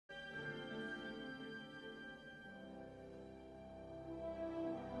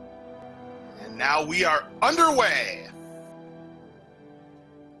And now we are underway.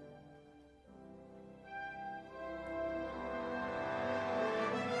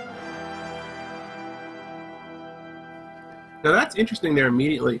 Now that's interesting there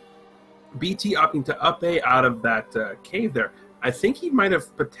immediately. BT opting to up A out of that cave there. I think he might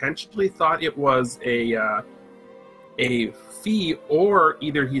have potentially thought it was a fee, or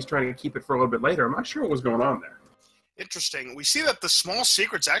either he's trying to keep it for a little bit later. I'm not sure what was going on there. Interesting. We see that the small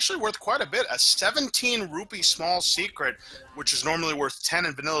secret's actually worth quite a bit. A 17 rupee small secret, which is normally worth 10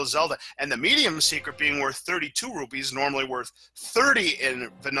 in vanilla Zelda, and the medium secret being worth 32 rupees, normally worth 30 in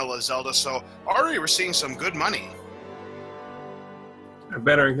vanilla Zelda. So already we're seeing some good money.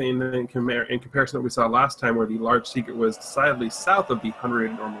 Better in comparison to what we saw last time, where the large secret was decidedly south of the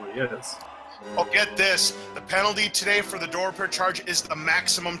 100 it normally is. Oh, get this. The penalty today for the door repair charge is the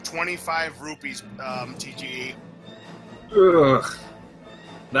maximum 25 rupees, TGE. Ugh.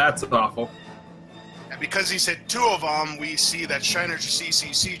 That's awful. And because he said 2 of them, we see that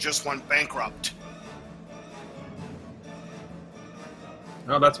ShinerCCC just went bankrupt.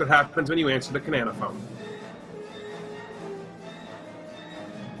 Oh, that's what happens when you answer the Kanana phone.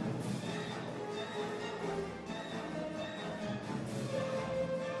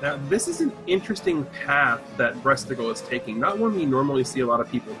 Now, this is an interesting path that Breastickle is taking, not one we normally see a lot of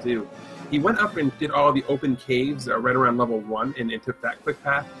people do. He went up and did all the open caves right around level 1 and took that quick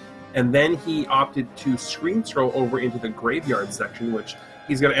path, and then he opted to screen scroll over into the graveyard section, which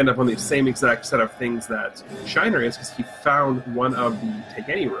he's going to end up on the same exact set of things that Shiner is, because he found one of the Take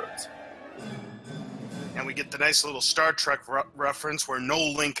Any roads. And we get the nice little Star Trek reference where no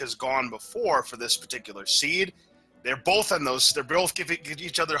Link has gone before for this particular seed. They're both in those. They're both giving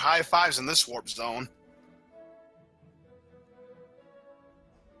each other high fives in this warp zone.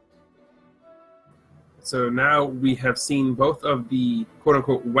 So now we have seen both of the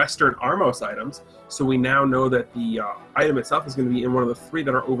quote-unquote Western Armos items. So we now know that the item itself is going to be in one of the 3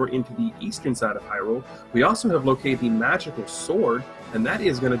 that are over into the eastern side of Hyrule. We also have located the magical sword, and that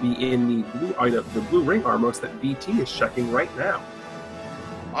is going to be in the blue item, the blue ring Armos that BT is checking right now.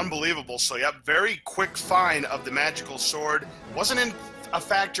 Unbelievable. So, yep, very quick find of the magical sword. Wasn't in a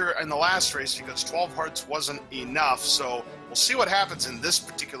factor in the last race because 12 hearts wasn't enough. So we'll see what happens in this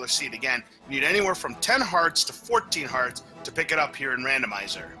particular seed. Again, you need anywhere from 10 hearts to 14 hearts to pick it up here in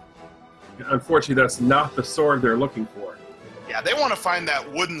Randomizer. Unfortunately, that's not the sword they're looking for. Yeah, they want to find that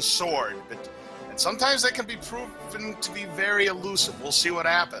wooden sword. And sometimes they can be proven to be very elusive. We'll see what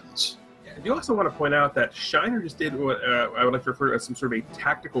happens. I do also want to point out that Shiner just did what I would like to refer to as some sort of a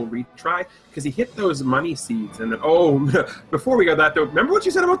tactical retry, because he hit those money seeds, and then, oh, before we got that, though, remember what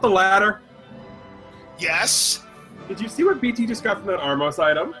you said about the ladder? Yes. Did you see what BT just got from that Armos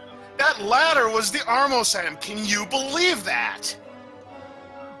item? That ladder was the Armos item. Can you believe that?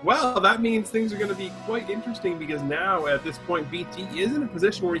 Well, that means things are going to be quite interesting, because now, at this point, BT is in a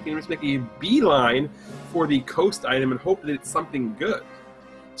position where he can just make a beeline for the coast item and hope that it's something good.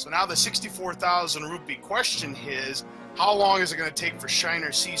 So now the 64,000 rupee question is, how long is it going to take for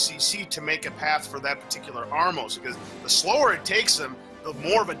ShinerCCC to make a path for that particular Armos? Because the slower it takes him, the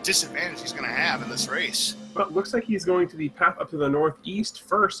more of a disadvantage he's going to have in this race. Well, it looks like he's going to the path up to the northeast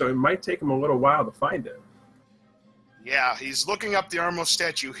first, so it might take him a little while to find it. Yeah, he's looking up the Armos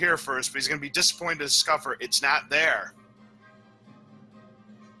statue here first, but he's going to be disappointed to discover it's not there.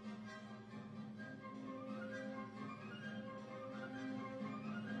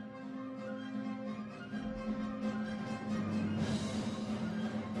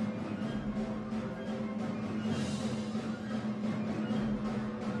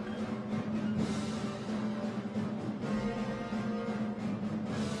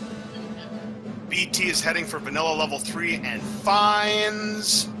 BT is heading for vanilla level 3 and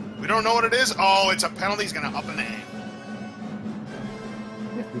finds... We don't know what it is. Oh, it's a penalty. He's going to up an A.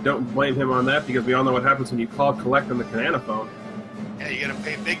 We don't blame him on that, because we all know what happens when you call collect on the Kanana phone. Yeah, you got to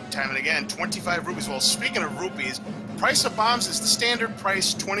pay big time. And again, 25 rupees. Well, speaking of rupees, the price of bombs is the standard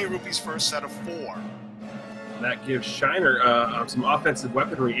price, 20 rupees for a set of 4. That gives Shiner some offensive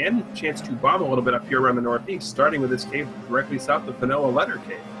weaponry and a chance to bomb a little bit up here around the northeast, starting with this cave directly south of Vanilla Letter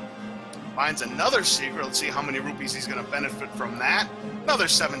Cave. Finds another secret. Let's see how many rupees he's going to benefit from that. Another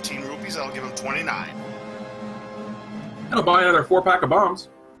 17 rupees. That'll give him 29. That'll buy another 4-pack of bombs.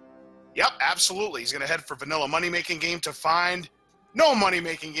 Yep, absolutely. He's going to head for vanilla money-making game to find no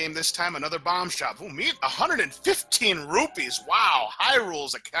money-making game this time. Another bomb shop. Ooh, 115 rupees. Wow.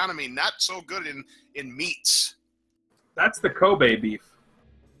 Hyrule's economy not so good in meats. That's the Kobe beef.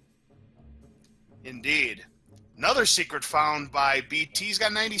 Indeed. Another secret found by BT. He's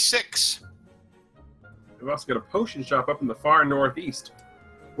got 96. We've also got a potion shop up in the far northeast.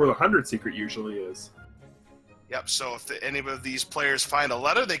 where the 100 secret usually is. Yep, so if any of these players find a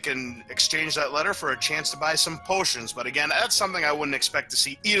letter, they can exchange that letter for a chance to buy some potions. But again, that's something I wouldn't expect to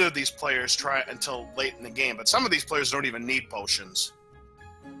see either of these players try until late in the game. But some of these players don't even need potions.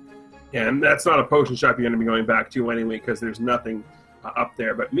 Yeah, and that's not a potion shop you're going to be going back to anyway, because there's nothing up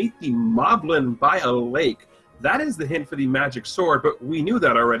there. But meet the Moblin by a lake. That is the hint for the magic sword, but we knew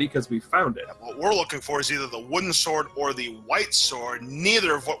that already because we found it. What we're looking for is either the wooden sword or the white sword,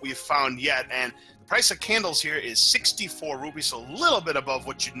 neither of what we've found yet. And the price of candles here is 64 rupees, so a little bit above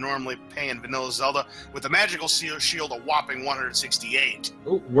what you'd normally pay in Vanilla Zelda, with the magical shield a whopping 168.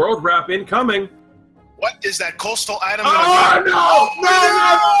 Ooh, world wrap incoming. What is that coastal item? Oh,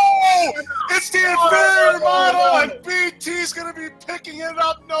 no! It's the inferior model, and BT's going to be picking it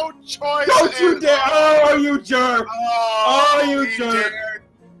up, no choice. Don't you dare! Oh, you jerk! Oh, you jerk! Dared.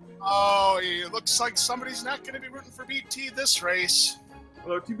 Oh, it looks like somebody's not going to be rooting for BT this race.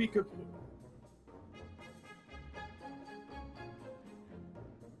 Although, to be complete.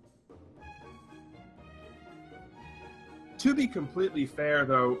 To be completely fair,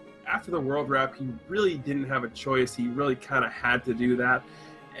 though, after the world wrap, he really didn't have a choice. He really kind of had to do that.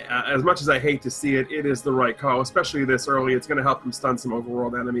 As much as I hate to see it, it is the right call, especially this early. It's going to help him stun some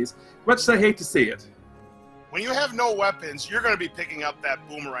overworld enemies. As much as I hate to see it. When you have no weapons, you're going to be picking up that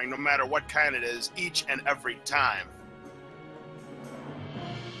boomerang, no matter what kind it is, each and every time.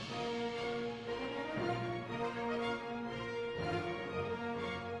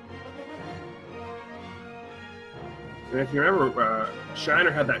 And if you remember,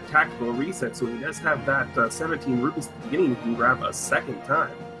 Shiner had that tactical reset, so he does have that 17 rupees at the beginning you can grab a second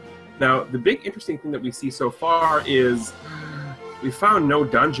time. Now, the big interesting thing that we see so far is we found no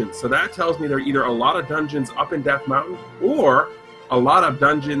dungeons. So that tells me there are either a lot of dungeons up in Death Mountain or a lot of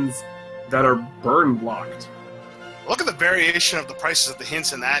dungeons that are burn blocked. Look at the variation of the prices of the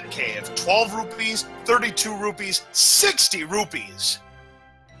hints in that cave. 12 rupees, 32 rupees, 60 rupees.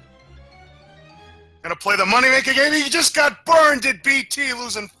 Gonna play the money-making game. He just got burned at BT,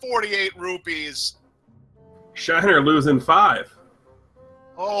 losing 48 rupees. Shiner losing 5.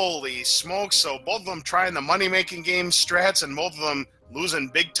 Holy smokes. So both of them trying the money-making game strats and both of them losing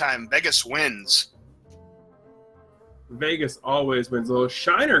big time. Vegas wins. Vegas always wins. Although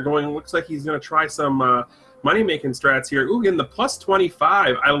Shiner looks like he's going to try some money-making strats here. Ooh, getting the plus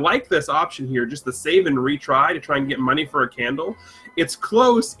 25. I like this option here, just the save and retry to try and get money for a candle. It's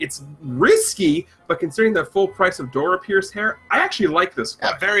close, it's risky, but considering the full price of Dora Pierce hair, I actually like this play.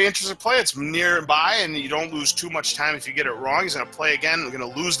 Yeah, very interesting play. It's nearby, and you don't lose too much time if you get it wrong. He's going to play again. We're going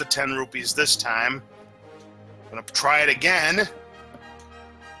to lose the 10 rupees this time. Going to try it again.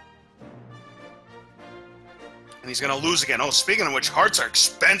 And he's going to lose again. Oh, speaking of which, hearts are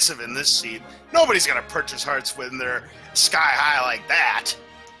expensive in this seed. Nobody's going to purchase hearts when they're sky high like that.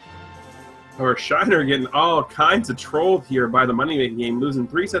 Or Shiner getting all kinds of trolled here by the money-making game, losing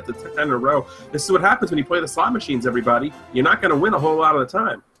 3 sets of 10 in a row. This is what happens when you play the slot machines, everybody. You're not going to win a whole lot of the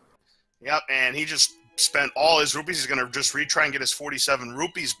time. Yep, and he just spent all his rupees. He's going to just retry and get his 47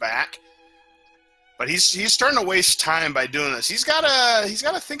 rupees back. But he's starting to waste time by doing this. He's got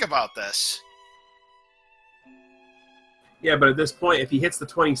to think about this. Yeah, but at this point, if he hits the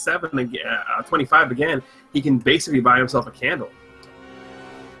 27 again, 25 again, he can basically buy himself a candle.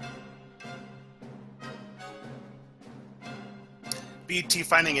 BT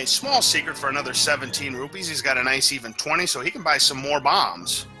finding a small secret for another 17 rupees. He's got a nice even 20, so he can buy some more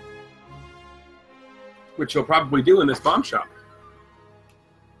bombs. Which he'll probably do in this bomb shop.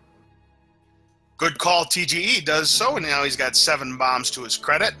 Good call, TGE does so, and now he's got 7 bombs to his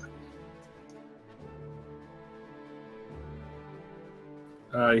credit.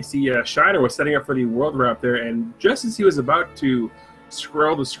 You see, Shiner was setting up for the world wrap there, and just as he was about to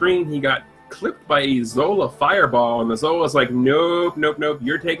scroll the screen, he got clipped by a Zola fireball, and the Zola's like, nope, nope, nope,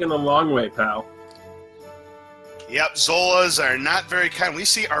 you're taking the long way, pal. Yep, Zolas are not very kind. We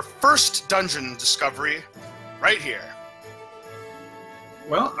see our first dungeon discovery right here.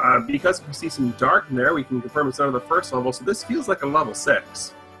 Well, because we see some dark in there, we can confirm it's under the first level, so this feels like a level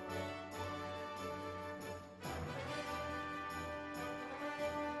 6.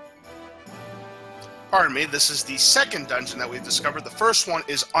 Pardon me, this is the second dungeon that we've discovered. The first one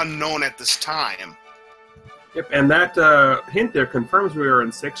is unknown at this time. Yep, and that hint there confirms we are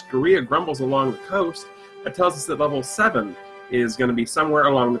in 6. Korea grumbles along the coast. That tells us that level 7 is going to be somewhere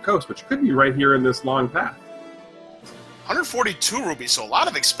along the coast, which could be right here in this long path. 142 rupees, so a lot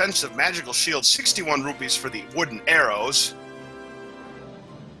of expensive magical shields. 61 rupees for the wooden arrows.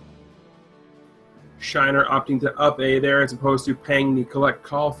 Shiner opting to up A there as opposed to paying the collect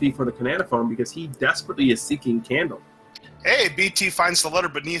call fee for the Cananophone because he desperately is seeking candle. Hey, BT finds the letter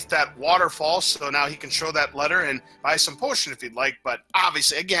beneath that waterfall, so now he can show that letter and buy some potion if he'd like, but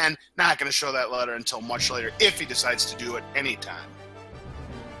obviously, again, not going to show that letter until much later if he decides to do it anytime.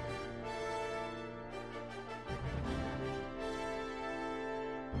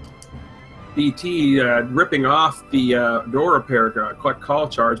 BT ripping off the door repair to collect call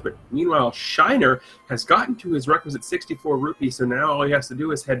charge, but meanwhile Shiner has gotten to his requisite 64 rupees, so now all he has to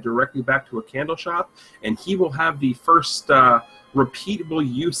do is head directly back to a candle shop, and he will have the first repeatable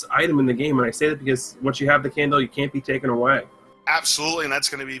use item in the game. And I say that because once you have the candle, you can't be taken away. Absolutely, and that's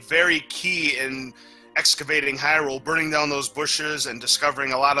going to be very key in excavating Hyrule, burning down those bushes and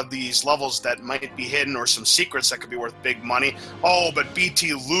discovering a lot of these levels that might be hidden or some secrets that could be worth big money. Oh, but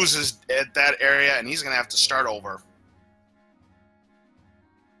BT loses at that area, and he's going to have to start over.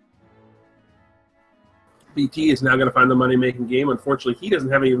 BT is now going to find the money-making game. Unfortunately, he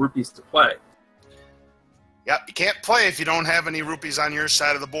doesn't have any rupees to play. Yep, you can't play if you don't have any rupees on your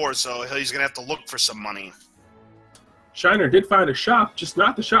side of the board, so he's going to have to look for some money. Shiner did find a shop, just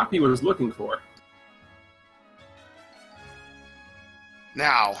not the shop he was looking for.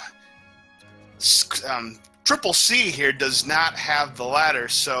 Now, Triple C here does not have the ladder,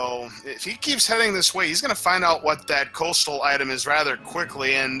 so if he keeps heading this way, he's going to find out what that coastal item is rather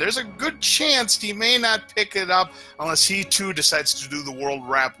quickly, and there's a good chance he may not pick it up unless he too decides to do the world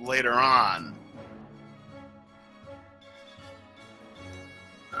wrap later on.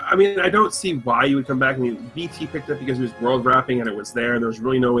 I mean, I don't see why you would come back. I mean, BT picked it because he was world wrapping and it was there, and there was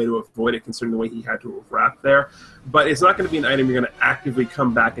really no way to avoid it considering the way he had to have wrapped there. But it's not going to be an item you're going to actively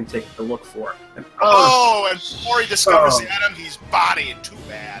come back and take a look for. And, and before he discovers the item, he's bodied. Too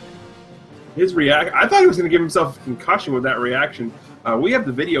bad. His reaction, I thought he was going to give himself a concussion with that reaction. We have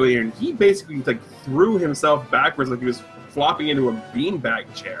the video here, and he basically threw himself backwards like he was flopping into a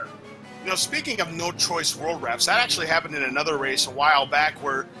beanbag chair. You know, speaking of no-choice world wraps, that actually happened in another race a while back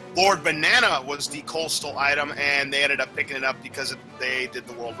where Lord Banana was the coastal item, and they ended up picking it up because they did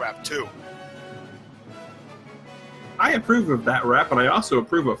the world wrap too. I approve of that wrap, and I also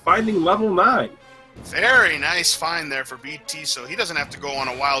approve of finding level 9. Very nice find there for BT, so he doesn't have to go on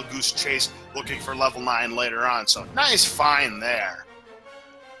a wild goose chase looking for level 9 later on. So nice find there.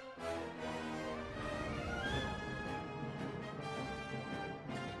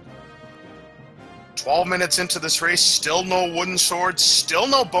 "12 minutes into this race, still no wooden swords, still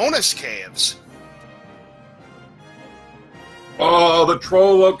no bonus caves." Oh, the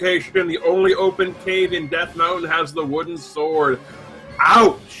troll location, the only open cave in Death Mountain has the wooden sword.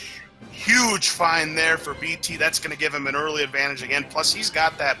 Ouch! Huge find there for BT. That's going to give him an early advantage again. Plus, he's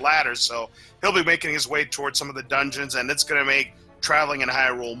got that ladder, so he'll be making his way towards some of the dungeons, and it's going to make traveling in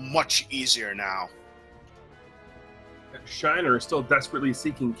Hyrule much easier now. Shiner is still desperately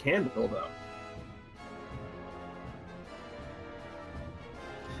seeking Candle, though.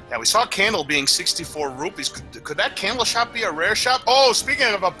 Yeah, we saw Candle being 64 rupees. Could that candle shop be a rare shop? Oh, speaking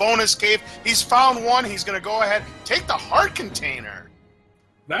of a bonus cave, he's found one. He's going to go ahead, take the heart container.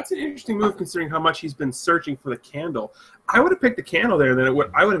 That's an interesting move considering how much he's been searching for the candle. I would have picked the candle there, then I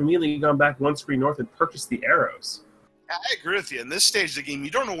would have immediately gone back one screen north and purchased the arrows. I agree with you. In this stage of the game,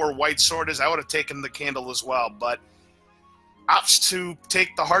 you don't know where White Sword is. I would have taken the candle as well, but opts to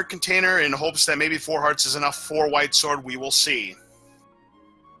take the heart container in hopes that maybe 4 hearts is enough for White Sword. We will see.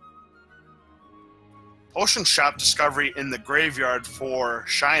 Potion shop discovery in the graveyard for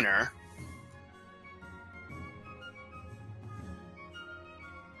Shiner.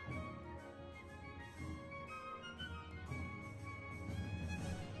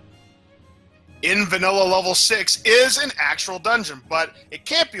 In vanilla level 6 is an actual dungeon, but it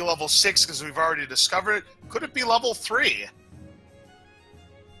can't be level 6 because we've already discovered it. Could it be level 3?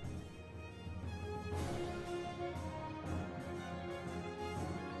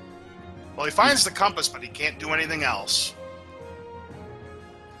 Well, he finds the compass, but he can't do anything else.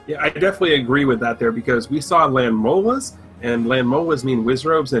 Yeah, I definitely agree with that there because we saw land molas, and land molas mean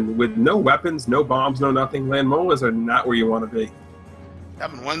wizrobes, and with no weapons, no bombs, no nothing, land molas are not where you want to be.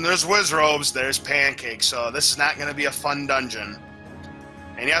 Yeah, and when there's wizrobes, there's pancakes, so this is not going to be a fun dungeon.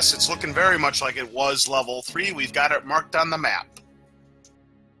 And yes, it's looking very much like it was level 3. We've got it marked on the map.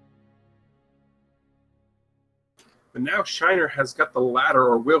 But now Shiner has got the ladder,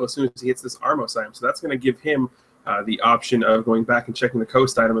 or will, as soon as he hits this Armos item. So that's going to give him the option of going back and checking the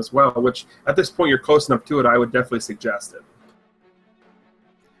coast item as well, which at this point you're close enough to it, I would definitely suggest it.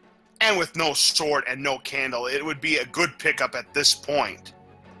 And with no sword and no candle, it would be a good pickup at this point.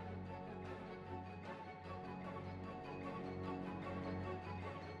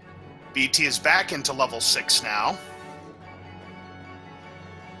 BT is back into level 6 now.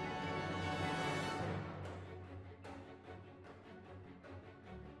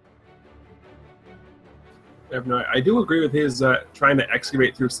 I do agree with his trying to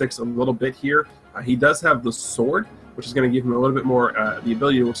excavate through 6 a little bit here. He does have the sword, which is going to give him a little bit more, the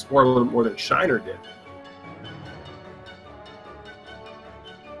ability to explore a little bit more than Shiner did.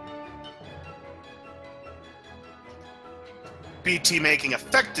 BT making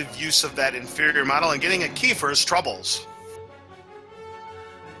effective use of that inferior model and getting a key for his troubles.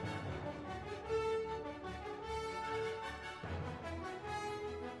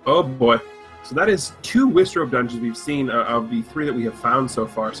 Oh boy. So that is 2 Wistrobe dungeons we've seen of the 3 that we have found so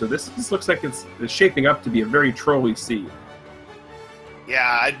far. So this looks like it's shaping up to be a very trolly seed.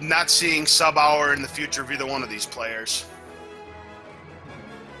 Yeah, I'm not seeing sub-hour in the future of either one of these players.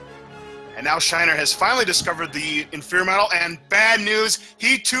 And now Shiner has finally discovered the inferior model, and bad news,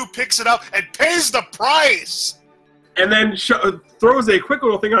 he too picks it up and pays the price! And then throws a quick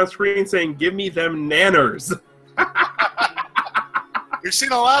little thing on screen saying, "Give me them nanners." We've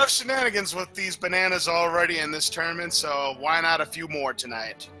seen a lot of shenanigans with these bananas already in this tournament, so why not a few more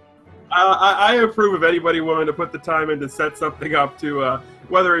tonight? I approve of anybody willing to put the time in to set something up to,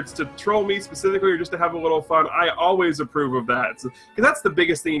 whether it's to troll me specifically or just to have a little fun. I always approve of that. Because that's the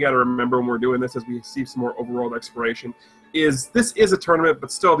biggest thing you got to remember when we're doing this as we see some more overworld exploration, is this is a tournament,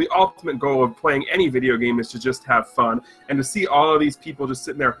 but still the ultimate goal of playing any video game is to just have fun. And to see all of these people just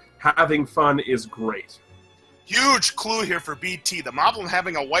sitting there having fun is great. Huge clue here for BT. The Moblin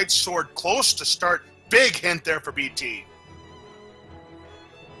having a white sword close to start. Big hint there for BT.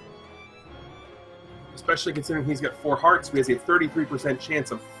 Especially considering he's got 4 hearts, he has a 33%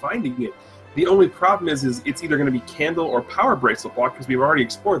 chance of finding it. The only problem is it's either going to be Candle or Power Bracelet block, because we've already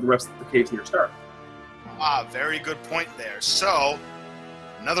explored the rest of the caves near start. Ah, very good point there. So,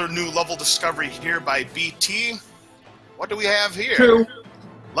 another new level discovery here by BT. What do we have here? 2.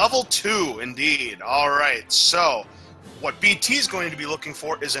 Level 2, indeed. All right, so what BT is going to be looking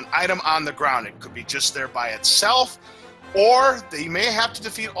for is an item on the ground. It could be just there by itself, or they may have to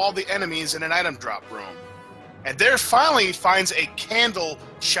defeat all the enemies in an item drop room. And there finally he finds a candle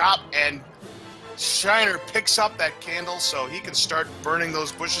shop, and Shiner picks up that candle so he can start burning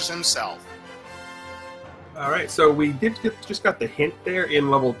those bushes himself. All right, so we just got the hint there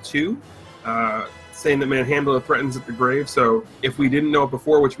in level 2, saying that Manhandler threatens at the grave. So if we didn't know it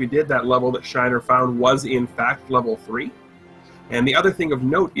before, which we did, that level that Shiner found was in fact level 3. And the other thing of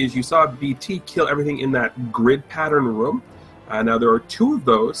note is you saw BT kill everything in that grid pattern room. Now there are 2 of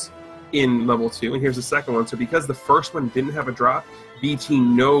those in level 2, and here's the second one. So because the first one didn't have a drop, BT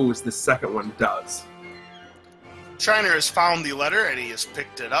knows the second one does. Shiner has found the letter and he has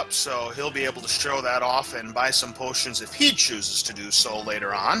picked it up, so he'll be able to show that off and buy some potions if he chooses to do so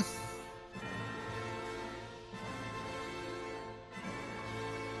later on.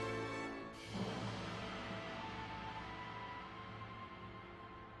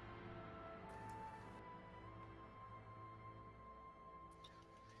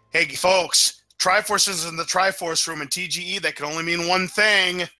 Hey, folks, Triforce is in the Triforce room in TGE. That can only mean one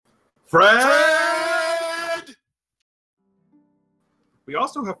thing. Fred! We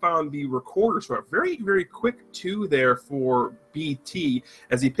also have found the recorder, so a very, very quick 2 there for BT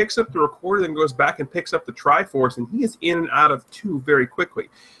as he picks up the recorder, then goes back and picks up the Triforce, and he is in and out of 2 very quickly.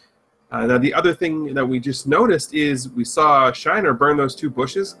 Now, the other thing that we just noticed is we saw Shiner burn those 2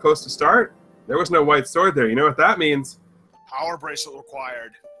 bushes close to start. There was no white sword there. You know what that means? Power bracelet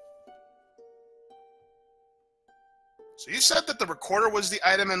required. So you said that the recorder was the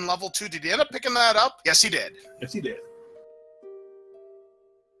item in level 2. Did he end up picking that up? Yes, he did. Yes, he did.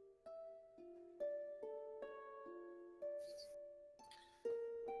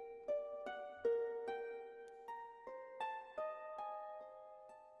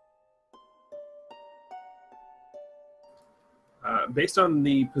 Based on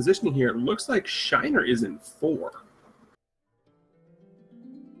the positioning here, it looks like Shiner is in 4.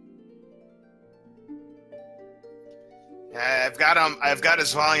 I've got him. I've got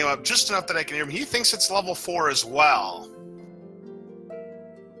his volume up just enough that I can hear him. He thinks it's level 4 as well.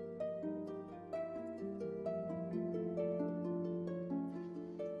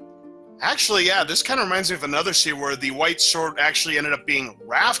 Actually, yeah, this kind of reminds me of another scene where the white sword actually ended up being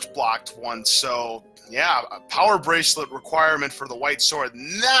raft blocked once. So, yeah, a power bracelet requirement for the white sword.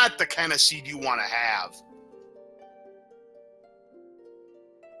 Not the kind of seed you want to have.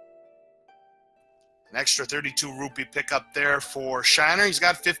 An extra 32 rupee pickup there for Shiner. He's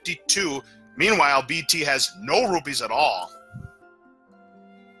got 52. Meanwhile, BT has no rupees at all.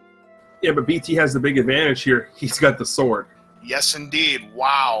 Yeah, but BT has the big advantage here. He's got the sword. Yes, indeed.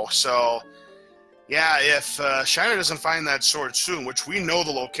 Wow. So, yeah, if Shiner doesn't find that sword soon, which we know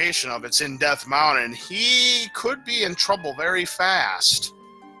the location of, it's in Death Mountain, he could be in trouble very fast.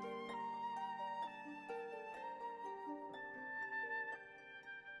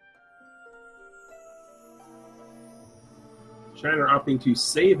 Shiner opting to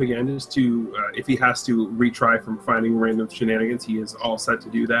save again, just to, if he has to retry from finding random shenanigans, he is all set to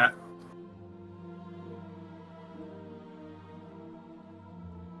do that.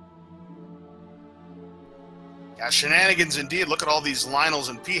 Yeah, shenanigans indeed. Look at all these Lionels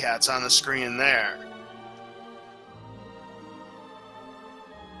and P-hats on the screen there.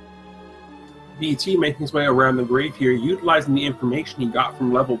 BT making his way around the grave here, utilizing the information he got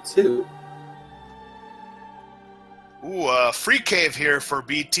from level 2. Ooh, free cave here for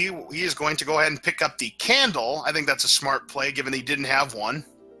BT. He is going to go ahead and pick up the candle. I think that's a smart play, given he didn't have one.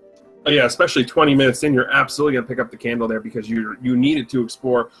 Oh, yeah, especially 20 minutes in, you're absolutely going to pick up the candle there because you needed to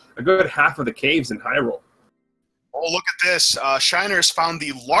explore a good half of the caves in Hyrule. Oh, look at this. Shiner's found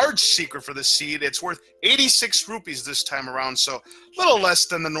the large secret for the seed. It's worth 86 rupees this time around, so a little less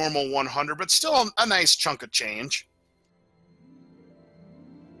than the normal 100, but still a nice chunk of change.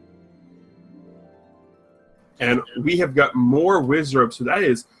 And we have got more Wizrobe, so that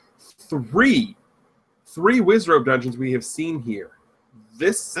is three Wizrobe dungeons we have seen here.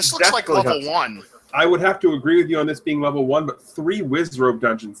 This looks like level 1. I would have to agree with you on this being level 1, but 3 Wizrobe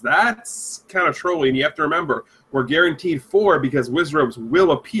dungeons, that's kind of trolly, and you have to remember, we're guaranteed 4 because Wizrobes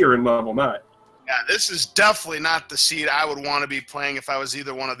will appear in level 9. Yeah, this is definitely not the seed I would want to be playing if I was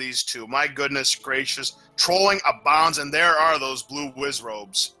either one of these two. My goodness gracious, trolling abounds, and there are those blue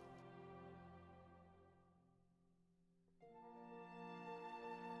Wizrobes.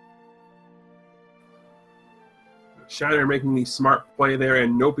 Shiner making the smart play there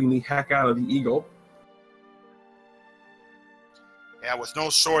and noping the heck out of the eagle. Yeah, with no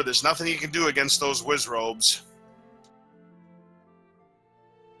sword, there's nothing you can do against those Wizrobes.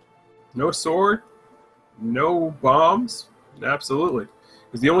 No sword, no bombs, absolutely.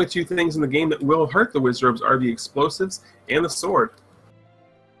 Because the only 2 things in the game that will hurt the Wizrobes are the explosives and the sword.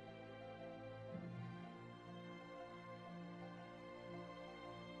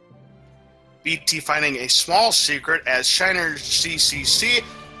 BT finding a small secret as ShinerCCC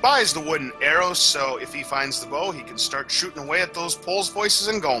buys the wooden arrows, so if he finds the bow, he can start shooting away at those Poles, Voices,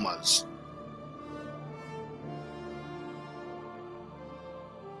 and Gomas.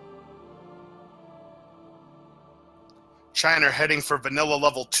 Shiner heading for vanilla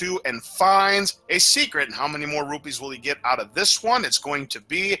level 2 and finds a secret. And how many more rupees will he get out of this one? It's going to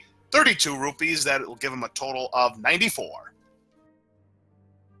be 32 rupees. That will give him a total of 94.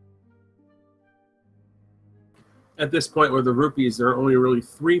 At this point with the rupees, there are only really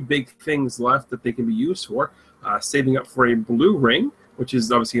 3 big things left that they can be used for. Saving up for a blue ring, which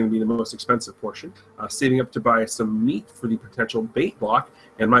is obviously going to be the most expensive portion. Saving up to buy some meat for the potential bait block.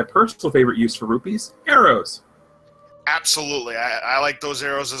 And my personal favorite use for rupees, arrows. Absolutely. I like those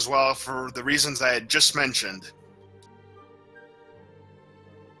arrows as well for the reasons I had just mentioned.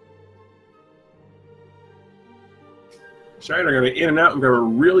 Shiner going to in and out and grab a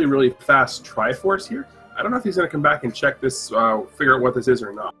really, really fast Triforce here. I don't know if he's going to come back and check this, figure out what this is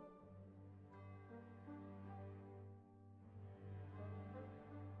or not.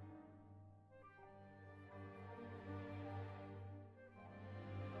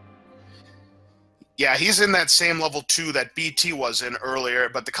 Yeah, he's in that same level 2 that BT was in earlier,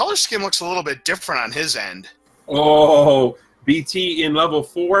 but the color scheme looks a little bit different on his end. Oh, BT in level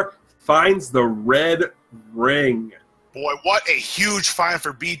 4 finds the red ring. Boy, what a huge find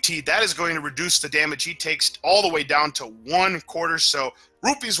for BT. That is going to reduce the damage he takes all the way down to 1/4, so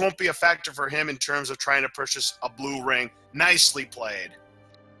rupees won't be a factor for him in terms of trying to purchase a blue ring. Nicely played.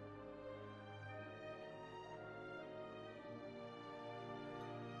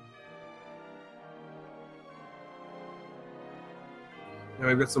 Now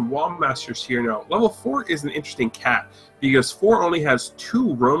we've got some wall masters here now. Level 4 is an interesting cat because 4 only has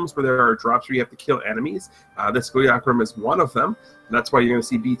 2 rooms where there are drops where you have to kill enemies. This Goyak room is one of them. And that's why you're going to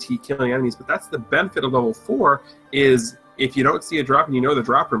see BT killing enemies. But that's the benefit of level 4 is if you don't see a drop and you know the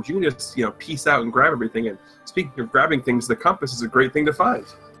drop rooms, you can just peace out and grab everything. And speaking of grabbing things, the compass is a great thing to find.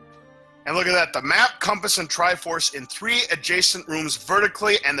 And look at that, the map, compass, and Triforce in 3 adjacent rooms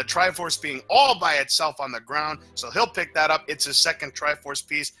vertically, and the Triforce being all by itself on the ground. So he'll pick that up. It's his second Triforce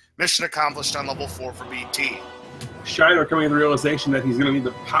piece. Mission accomplished on level 4 for BT. Shiner coming to the realization that he's going to need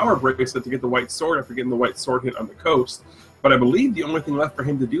the power bracelet to get the white sword after getting the white sword hit on the coast. But I believe the only thing left for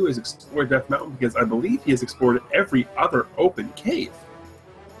him to do is explore Death Mountain because I believe he has explored every other open cave.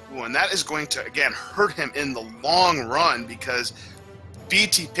 Ooh, and that is going to, again, hurt him in the long run because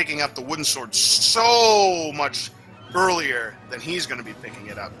BT picking up the wooden sword so much earlier than he's going to be picking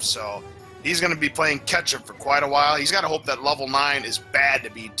it up. So he's going to be playing catch-up for quite a while. He's got to hope that level 9 is bad to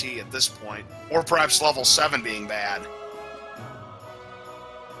BT at this point, or perhaps level 7 being bad.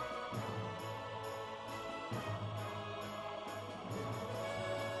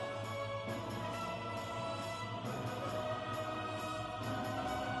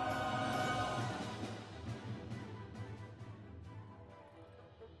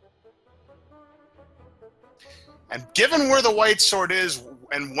 And given where the white sword is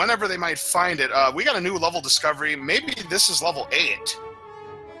and whenever they might find it, we got a new level discovery. Maybe this is level 8.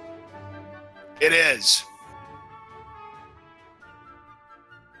 It is.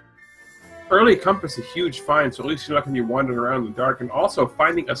 Early compass, a huge find, so at least you're not going to be wandering around in the dark. And also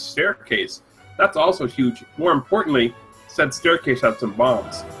finding a staircase. That's also huge. More importantly, said staircase had some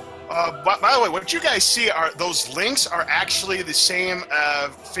bombs. By the way, what you guys see are those links are actually the same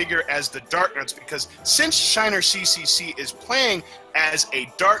figure as the Darknuts, because since ShinerCCC is playing as a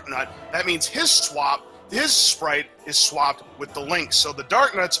Darknut, that means his sprite is swapped with the links. So the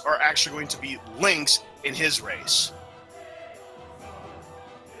Darknuts are actually going to be links in his race.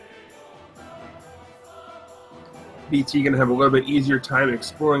 BT going to have a little bit easier time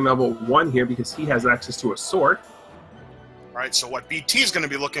exploring level 1 here because he has access to a sword. All right, so what BT is going to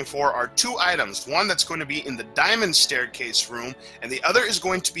be looking for are 2 items. One that's going to be in the diamond staircase room, and the other is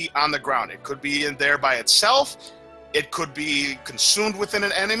going to be on the ground. It could be in there by itself, it could be consumed within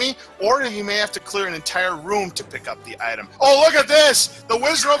an enemy, or he may have to clear an entire room to pick up the item. Oh, look at this! The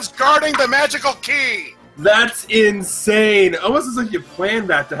Wizrobe's guarding the magical key! That's insane! Almost as if you planned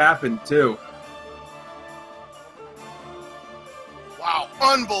that to happen, too. Wow,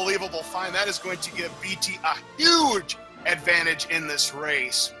 unbelievable find. That is going to give BT a huge advantage in this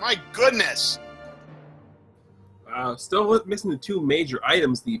race. My goodness. Still missing the 2 major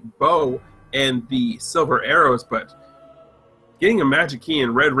items, the bow and the silver arrows, but getting a magic key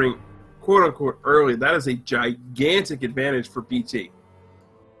in red ring, quote-unquote, early, that is a gigantic advantage for BT.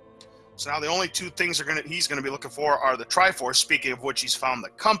 So now the only 2 things he's going to be looking for are the Triforce, speaking of which he's found the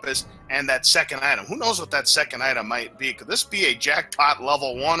compass, and that second item. Who knows what that second item might be? Could this be a jackpot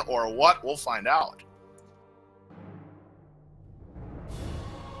level 1 or what? We'll find out.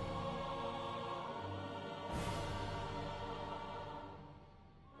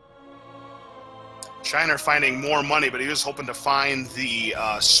 Shiner finding more money, but he was hoping to find the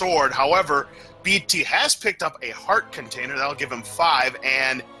sword. However, BT has picked up a heart container. That'll give him 5,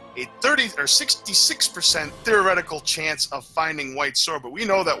 and a 66% theoretical chance of finding white sword. But we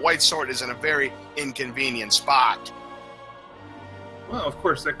know that white sword is in a very inconvenient spot. Well, of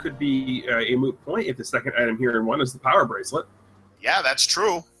course, that could be a moot point if the second item here in 1 is the power bracelet. Yeah, that's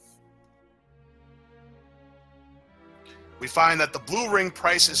true. We find that the blue ring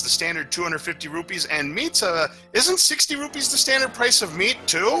price is the standard 250 rupees, and meat's isn't 60 rupees the standard price of meat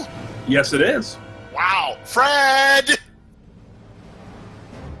too? Yes, it is. Wow, Fred!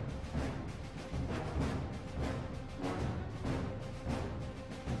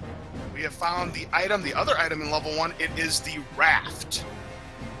 We have found the other item in level 1. It is the raft.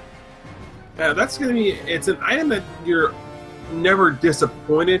 That's going to be, it's an item that you're never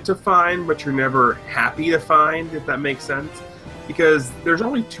disappointed to find, but you're never happy to find, if that makes sense. Because there's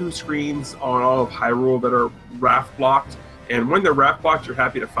only 2 screens on all of Hyrule that are raft blocked, and when they're raft blocked, you're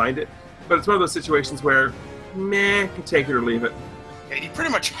happy to find it. But it's one of those situations where, meh, you can take it or leave it. And you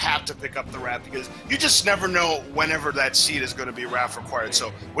pretty much have to pick up the raft because you just never know whenever that seed is going to be raft required.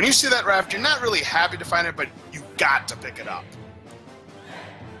 So when you see that raft, you're not really happy to find it, but you got to pick it up.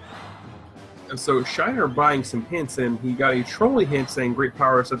 And so Shiner buying some hints, and he got a trolley hint saying great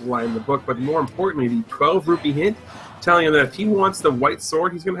power said to lie in the book, but more importantly, the 12 rupee hint telling him that if he wants the white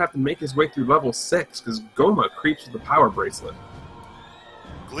sword, he's going to have to make his way through level 6 because Goma creeps with the power bracelet.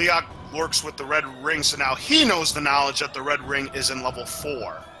 Gliok works with the red ring, so now he knows the knowledge that the red ring is in level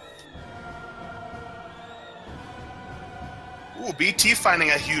 4. Ooh, BT finding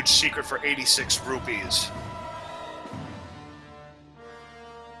a huge secret for 86 rupees.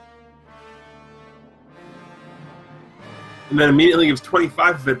 And then immediately gives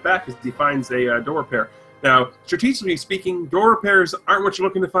 25 of it back as he finds a door repair. Now, strategically speaking, door repairs aren't what you're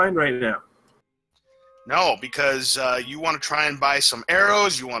looking to find right now. No, because you want to try and buy some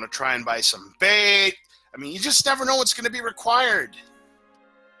arrows, you want to try and buy some bait. I mean, you just never know what's going to be required.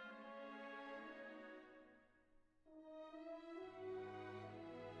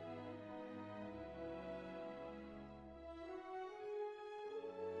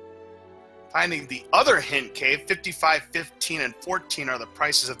 Finding the other hint cave, 55, 15, and 14 are the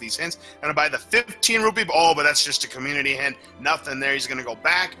prices of these hints. I'm going to buy the 15 rupee, oh, but that's just a community hint. Nothing there. He's going to go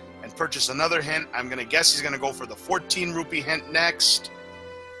back and purchase another hint. I'm going to guess he's going to go for the 14 rupee hint next.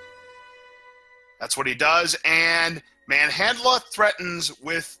 That's what he does. And Manhandla threatens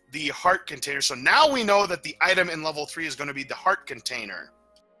with the heart container. So now we know that the item in level 3 is going to be the heart container.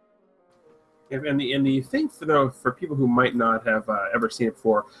 And the thing, for people who might not have ever seen it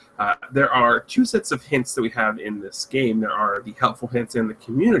before, there are 2 sets of hints that we have in this game. There are the helpful hints and the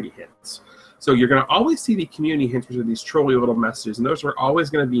community hints. So you're going to always see the community hints, which are these trolly little messages, and those are always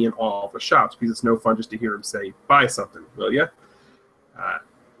going to be in all the shops because it's no fun just to hear them say, buy something, will ya?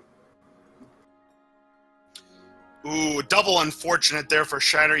 Ooh, double unfortunate there for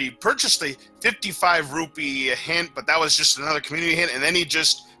Shiner. He purchased a 55 rupee hint, but that was just another community hint, and then he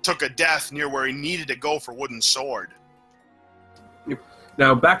just took a death near where he needed to go for Wooden Sword.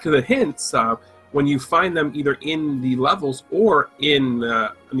 Now, back to the hints, when you find them either in the levels or in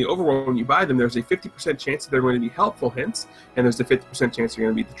the overworld when you buy them, there's a 50% chance that they're going to be helpful hints, and there's a 50% chance they're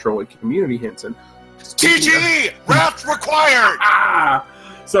going to be the trolly community hints. And TGE! Raft required!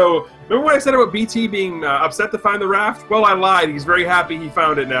 So, remember what I said about BT being upset to find the raft? Well, I lied. He's very happy he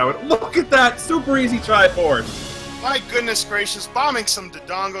found it now. And look at that! Super easy Triforce! My goodness gracious, bombing some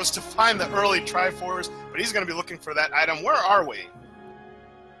Dodongos to find the early Triforce, but he's going to be looking for that item. Where are we?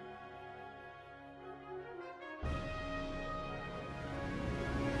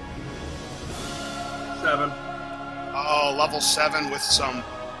 Oh, level 7 with some...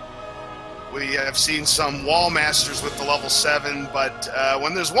 We have seen some Wall Masters with the level 7, but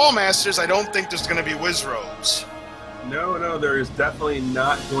when there's Wall Masters, I don't think there's going to be Wizrobes. No, there is definitely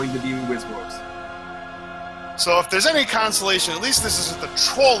not going to be Wizrobes. So if there's any consolation, at least this isn't the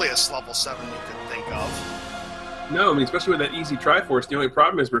trolliest level 7 you could think of. No, I mean, especially with that easy Triforce, the only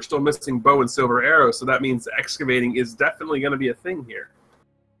problem is we're still missing bow and silver arrows, so that means excavating is definitely going to be a thing here.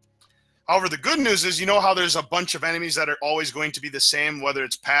 However, the good news is, you know how there's a bunch of enemies that are always going to be the same, whether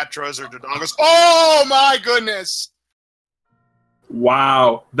it's Patras or Dodongos? Oh my goodness!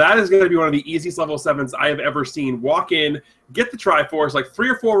 Wow, that is going to be one of the easiest level 7s I have ever seen. Walk in, get the Triforce, like 3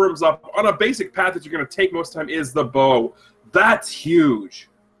 or 4 rooms up, on a basic path that you're going to take most of the time is the bow. That's huge.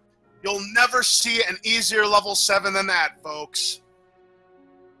 You'll never see an easier level 7 than that, folks.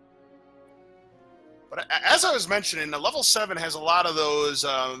 But as I was mentioning, the level 7 has a lot of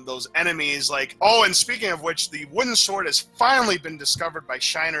those enemies. Like, oh, and speaking of which, the Wooden Sword has finally been discovered by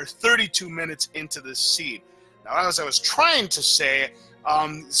Shiner 32 minutes into this seed. Now, as I was trying to say,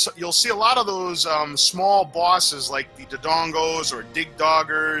 so you'll see a lot of those small bosses like the Dodongos or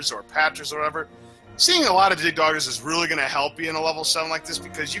Digdoggers or Patras or whatever. Seeing a lot of Digdoggers is really going to help you in a level 7 like this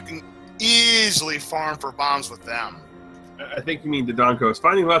because you can easily farm for bombs with them. I think you mean Dodongos.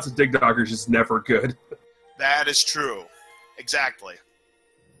 Finding lots of Digdoggers is never good. That is true. Exactly.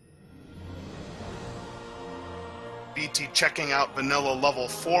 BT checking out Vanilla level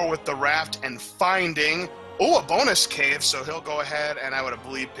 4 with the raft and finding, oh, a bonus cave, so he'll go ahead and I would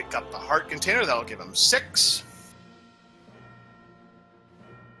believe pick up the heart container. That'll give him 6.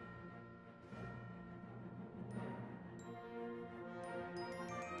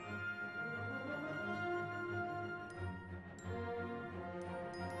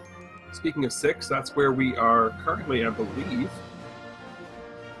 Speaking of 6, that's where we are currently, I believe.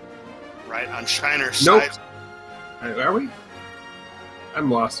 Right, on Shiner's nope. side. Are we?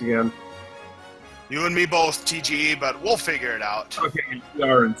 I'm lost again. You and me both, TGE, but we'll figure it out. Okay, we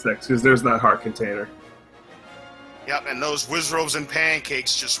are in 6, because there's that heart container. Yep, and those Wizrobes and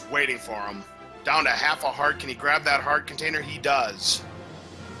pancakes just waiting for him. Down to half a heart. Can he grab that heart container? He does.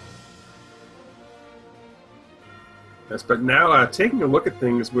 Yes, but now taking a look at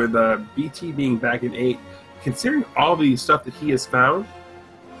things with BT being back in 8, considering all the stuff that he has found,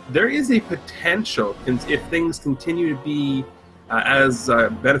 there is a potential, if things continue to be as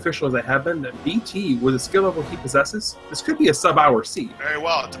beneficial as they have been, that BT, with the skill level he possesses, this could be a sub-hour seed. Very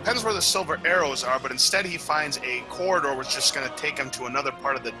well. It depends where the silver arrows are, but instead he finds a corridor which is just going to take him to another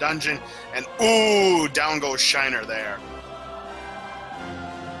part of the dungeon, and ooh, down goes Shiner there.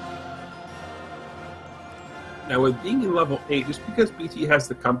 Now, with being in level 8, just because BT has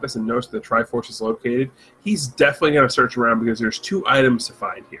the compass and knows where the Triforce is located, he's definitely going to search around because there's 2 items to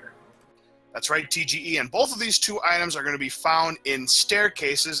find here. That's right, TGE, and both of these 2 items are going to be found in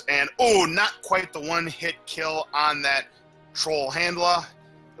staircases, and oh, not quite the one-hit kill on that troll handler.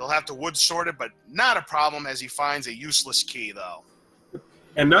 He'll have to wood sort it, but not a problem as he finds a useless key, though.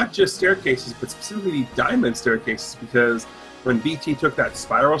 And not just staircases, but specifically diamond staircases, because when BT took that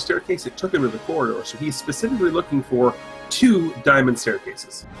spiral staircase, it took him to the corridor. So he's specifically looking for 2 diamond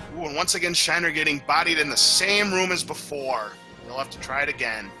staircases. Ooh, and once again, Shiner getting bodied in the same room as before. He'll have to try it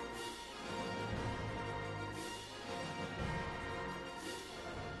again.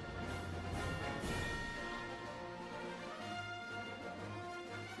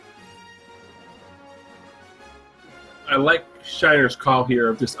 I like Shiner's call here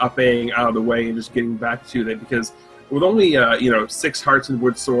of just upping out of the way and just getting back to that, because with only 6 hearts and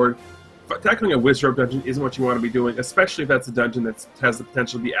wood sword, tackling a Wizrobe dungeon isn't what you want to be doing, especially if that's a dungeon that has the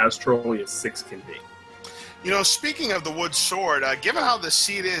potential to be as trolly as 6 can be. You know, speaking of the wood sword, given how the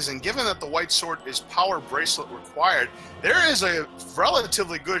seed is, and given that the white sword is power bracelet required, there is a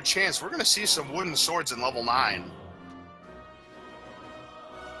relatively good chance we're going to see some wooden swords in level 9.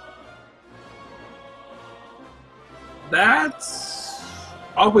 That's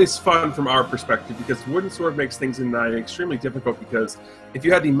always fun from our perspective, because wooden sword makes things in 9 extremely difficult, because if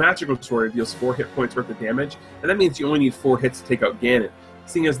you have the magical sword, it deals 4 hit points worth of damage, and that means you only need 4 hits to take out Ganon.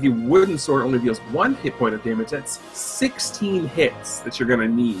 Seeing as the wooden sword only deals 1 hit point of damage, that's 16 hits that you're going to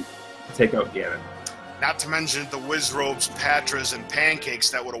need to take out Ganon. Not to mention the Wizrobes, Patras, and Pancakes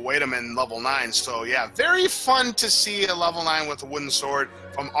that would await him in level 9. So yeah, very fun to see a level 9 with a wooden sword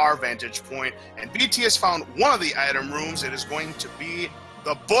from our vantage point. And BT has found one of the item rooms. It is going to be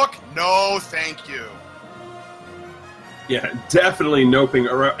the book. No, thank you. Yeah, definitely noping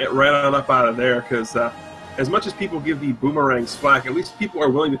right on up out of there, because as much as people give the boomerangs flack, at least people are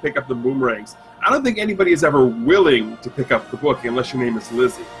willing to pick up the boomerangs. I don't think anybody is ever willing to pick up the book unless your name is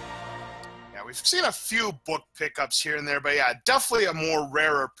Lizzie. Yeah, we've seen a few book pickups here and there, but yeah, definitely a more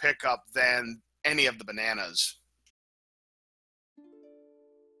rarer pickup than any of the bananas.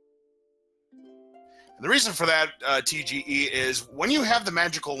 And the reason for that, TGE, is when you have the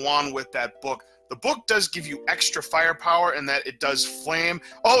magical wand with that book, the book does give you extra firepower in that it does flame.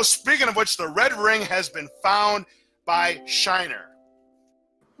 Oh, speaking of which, the red ring has been found by Shiner.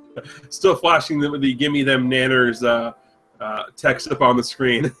 Still flashing the gimme them nanners text up on the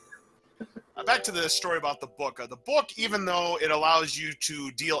screen. Back to the story about the book. The book, even though it allows you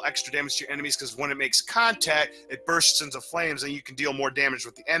to deal extra damage to your enemies, because when it makes contact, it bursts into flames and you can deal more damage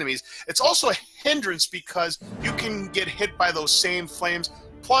with the enemies, it's also a hindrance because you can get hit by those same flames.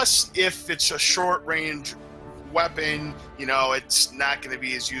 Plus, if it's a short-range weapon, you know, it's not going to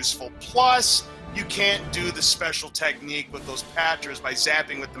be as useful. Plus, you can't do the special technique with those Patras by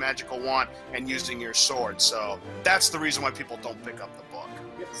zapping with the magical wand and using your sword. So that's the reason why people don't pick up the book.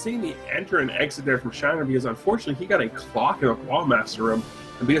 Seeing the enter and exit there from Shiner, because unfortunately he got a clock in a Wallmaster room,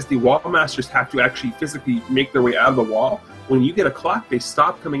 and because the Wallmasters have to actually physically make their way out of the wall, when you get a clock, they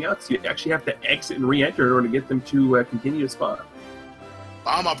stop coming out, so you actually have to exit and re-enter in order to get them to continue to spawn.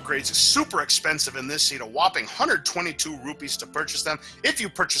 Bomb upgrades is super expensive in this seed, a whopping 122 rupees to purchase them. If you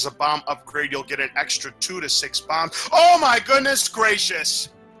purchase a bomb upgrade, you'll get an extra 2 to 6 bombs. Oh my goodness gracious!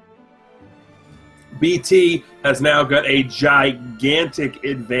 BT has now got a gigantic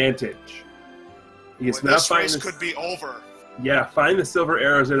advantage. This race could be over. Yeah, find the silver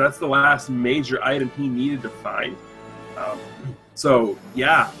arrows there. That's the last major item he needed to find. So,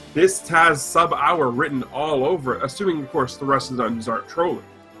 yeah, this has sub-hour written all over it, assuming, of course, the rest of the dungeons aren't trolling.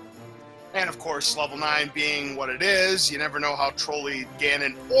 And, of course, level 9 being what it is, you never know how trolly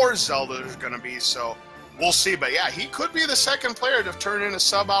Ganon or Zelda is going to be, so we'll see. But, yeah, he could be the second player to turn in a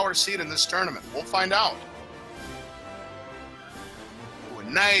sub-hour seed in this tournament. We'll find out. Ooh, a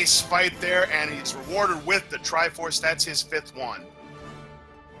nice fight there, and he's rewarded with the Triforce. That's his 5th one.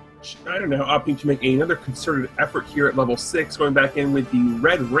 Shiner now opting to make another concerted effort here at level 6, going back in with the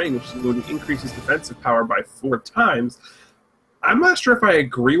red ring, which is going to increase his defensive power by 4 times. I'm not sure if I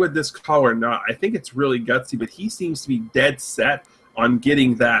agree with this call or not. I think it's really gutsy, but he seems to be dead set on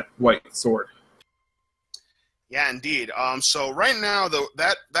getting that white sword. Yeah, indeed. So right now,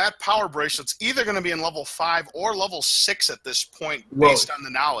 that power bracelet's either going to be in level 5 or level 6 at this point, based on the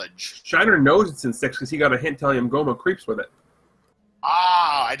knowledge. Shiner knows it's in 6 because he got a hint telling him Goma creeps with it.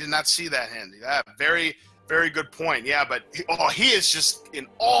 Ah, I did not see that hint. Yeah, very, very good point. Yeah, but he is just in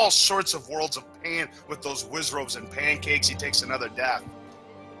all sorts of worlds of pain with those Wizrobes and Pancakes. He takes another death.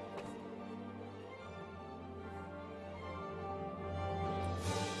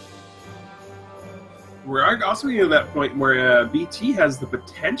 We're also getting to that point where BT has the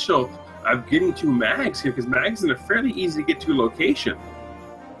potential of getting to Mags here, because Mags is in a fairly easy to get to location.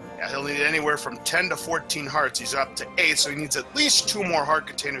 Yeah, he'll need anywhere from 10 to 14 hearts. He's up to 8, so he needs at least 2 more heart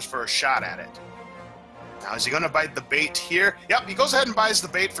containers for a shot at it. Now, is he going to bite the bait here? Yep, he goes ahead and buys the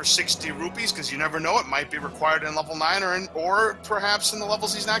bait for 60 rupees, because you never know, it might be required in level 9 or perhaps in the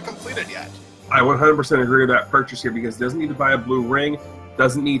levels he's not completed yet. I 100% agree with that purchase here, because he doesn't need to buy a blue ring,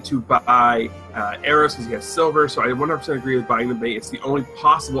 doesn't need to buy arrows because he has silver, so I 100% agree with buying the bait. It's the only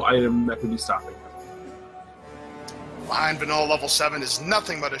possible item that could be stopping him. Behind Vanilla level 7 is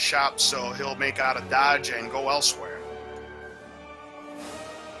nothing but a shop, so he'll make out a dodge and go elsewhere.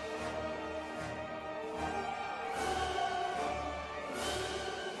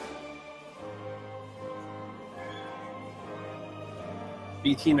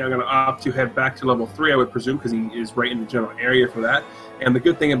 BT now going to opt to head back to level 3, I would presume, because he is right in the general area for that. And the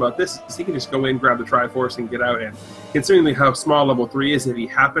good thing about this is he can just go in, grab the Triforce, and get out. And considering how small level 3 is, if he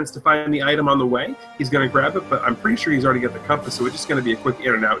happens to find the item on the way, he's going to grab it. But I'm pretty sure he's already got the compass, so it's just going to be a quick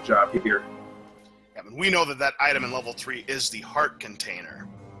in and out job here. Yeah, but we know that that item in level 3 is the heart container.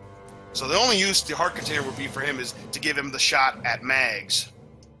 So the only use the heart container would be for him is to give him the shot at Mags.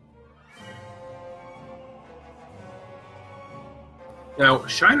 Now,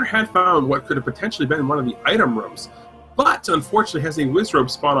 Shiner had found what could have potentially been one of the item rooms, but unfortunately has a Wizrobe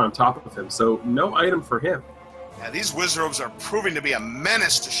spawn on top of him, so no item for him. Yeah, these Wizrobes are proving to be a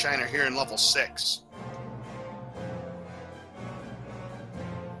menace to Shiner here in level 6.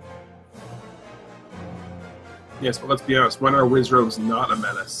 Yes, but let's be honest, when are Wizrobes not a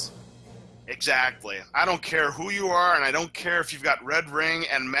menace? Exactly. I don't care who you are, and I don't care if you've got Red Ring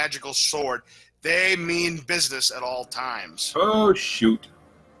and Magical Sword. They mean business at all times. Oh, shoot.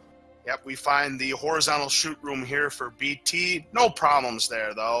 Yep, we find the horizontal shoot room here for BT. No problems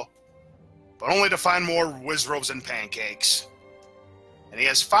there, though. But only to find more Wizrobes and pancakes. And he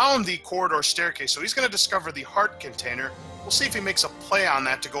has found the corridor staircase, so he's going to discover the heart container. We'll see if he makes a play on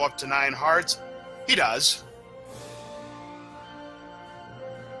that to go up to 9 hearts. He does.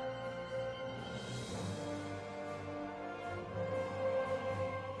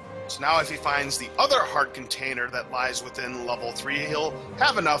 So now if he finds the other heart container that lies within level 3, he'll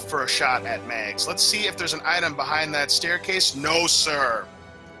have enough for a shot at Mags. Let's see if there's an item behind that staircase. No, sir.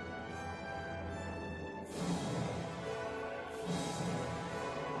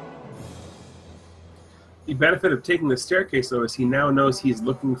 The benefit of taking the staircase, though, is he now knows he's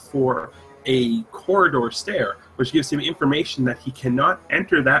looking for a corridor stair, which gives him information that he cannot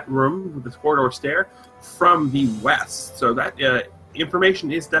enter that room with the corridor stair from the west. So that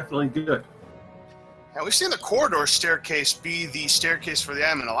information is definitely good. Now, we've seen the corridor staircase be the staircase for the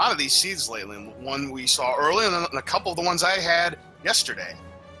item in a lot of these seeds lately. One we saw earlier, and a couple of the ones I had yesterday.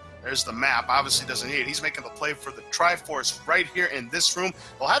 There's the map. Obviously doesn't need it. He's making the play for the Triforce right here in this room.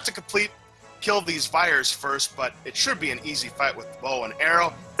 We'll have to kill these Vires first, but it should be an easy fight with bow and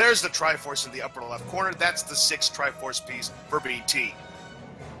arrow. There's the Triforce in the upper left corner. That's the 6th Triforce piece for BT.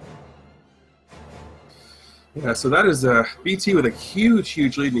 Yeah, so that is BT with a huge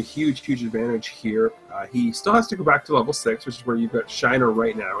lead and a huge advantage here. He still has to go back to level 6, which is where you've got Shiner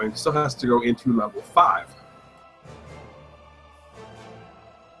right now, and he still has to go into level 5.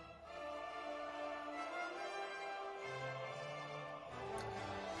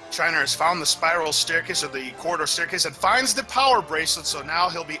 Shiner has found the spiral staircase, or the corridor staircase, and finds the power bracelet, so now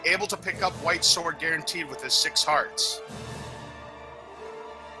he'll be able to pick up White Sword guaranteed with his 6 hearts.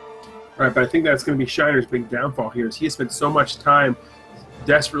 Right, but I think that's going to be Shiner's big downfall here, is he has spent so much time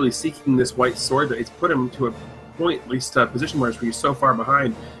desperately seeking this White Sword that it's put him to a point, at least position-wise, where he's so far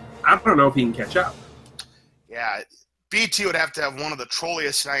behind. I don't know if he can catch up. Yeah, BT would have to have one of the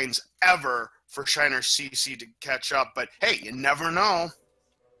trolliest signs ever for ShinerCCC to catch up, but hey, you never know.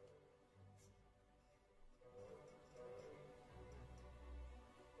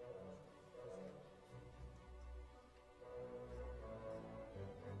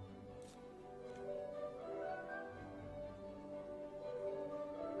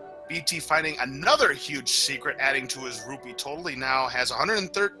 BT finding another huge secret, adding to his rupee total. He now has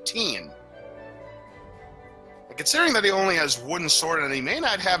 113. And considering that he only has wooden sword and he may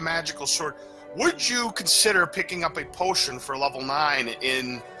not have magical sword, would you consider picking up a potion for level 9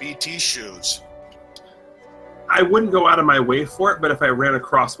 in BT shoes? I wouldn't go out of my way for it, but if I ran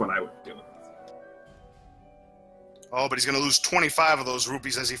across one, I would do it. Oh, but he's going to lose 25 of those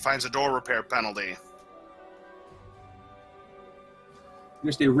rupees as he finds a door repair penalty.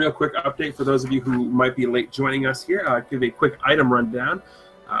 Just a real quick update for those of you who might be late joining us here. I'll give a quick item rundown.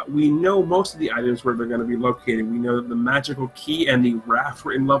 We know most of the items where they're going to be located. We know that the magical key and the raft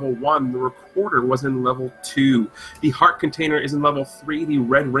were in level 1. The recorder was in level 2. The heart container is in level 3. The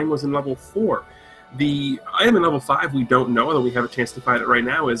red ring was in level 4. The item in level 5 we don't know, although we have a chance to find it right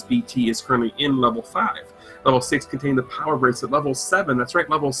now, as BT is currently in level 5. Level 6 contained the power bracelet. Level 7, that's right,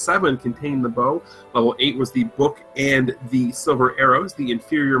 level 7 contained the bow. Level 8 was the book and the silver arrows. The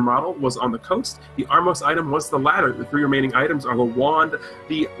inferior model was on the coast. The Armos item was the ladder. The 3 remaining items are the wand,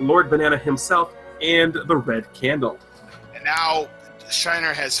 the Lord Banana himself, and the red candle. And now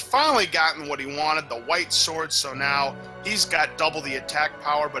Shiner has finally gotten what he wanted, the white sword, so now he's got double the attack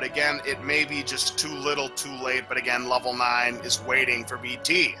power, but again, it may be just too little, too late, but again, level 9 is waiting for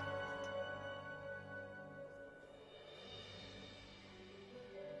BT.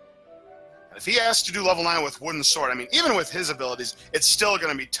 If he has to do level 9 with wooden sword, I mean, even with his abilities, it's still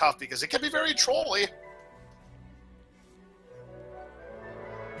going to be tough because it can be very trolly.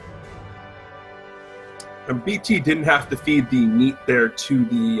 And BT didn't have to feed the meat there to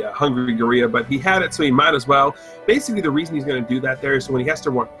the hungry gorilla, but he had it, so he might as well. Basically, the reason he's going to do that there is so when he has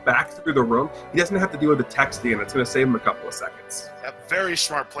to walk back through the room, he doesn't have to deal with the text again. It's going to save him a couple of seconds. A very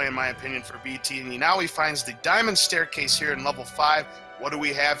smart play, in my opinion, for BT. And now he finds the diamond staircase here in level 5. What do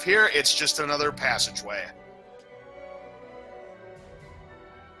we have here? It's just another passageway.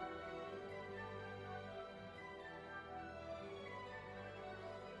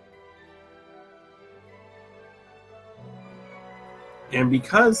 And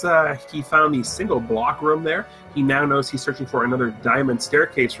because he found the single block room there, he now knows he's searching for another diamond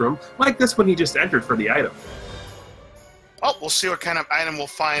staircase room, like this one he just entered for the item. Well, we'll see what kind of item we'll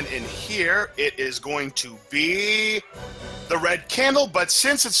find in here. It is going to be the red candle, but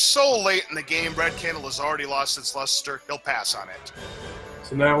since it's so late in the game, red candle has already lost its luster. He'll pass on it.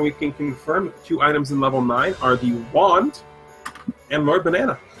 So now we can confirm that the 2 items in level 9 are the wand and Lord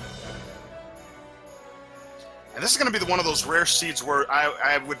Banana. And this is going to be one of those rare seeds where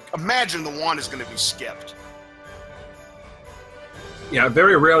I would imagine the wand is going to be skipped. Yeah,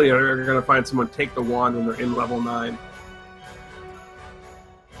 very rarely are you going to find someone take the wand when they're in level 9.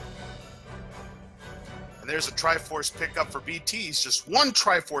 And there's a Triforce pickup for BT. He's just one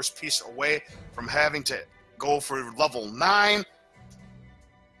Triforce piece away from having to go for level 9.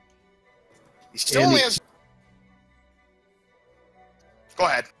 He still only has... Go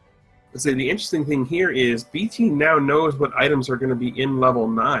ahead. So the interesting thing here is BT now knows what items are going to be in level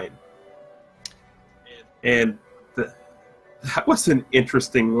 9. And that was an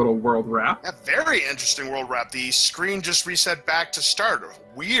interesting little world wrap. A very interesting world wrap. The screen just reset back to start.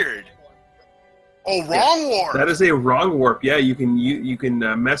 Weird. Oh, wrong warp. That is a wrong warp. Yeah, you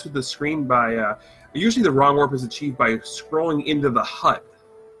can mess with the screen by... usually the wrong warp is achieved by scrolling into the hut.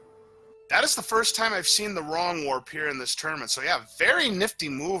 That is the first time I've seen the wrong warp here in this tournament. So, yeah, very nifty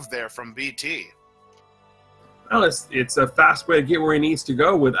move there from BT. Well, it's a fast way to get where he needs to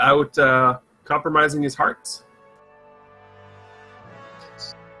go without compromising his hearts.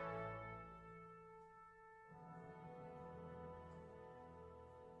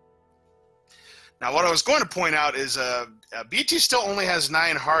 Now, what I was going to point out is BT still only has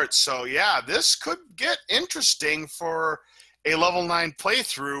 9 hearts. So, yeah, this could get interesting for a level 9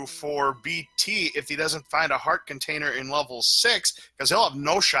 playthrough for BT if he doesn't find a heart container in level 6, because he'll have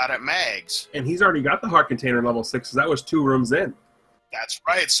no shot at mags. And he's already got the heart container in level 6, so that was 2 rooms in. That's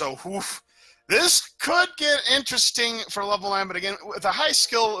right. So, this could get interesting for level 9, but again, with the high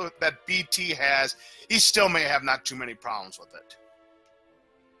skill that BT has, he still may have not too many problems with it.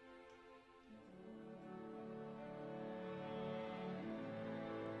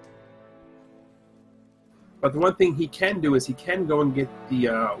 But the one thing he can do is he can go and get the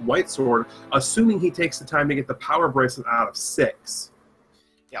white sword, assuming he takes the time to get the power bracelet out of 6.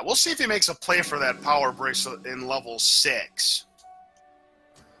 Yeah, we'll see if he makes a play for that power bracelet in level 6.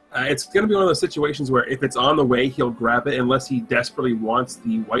 It's going to be one of those situations where if it's on the way, he'll grab it unless he desperately wants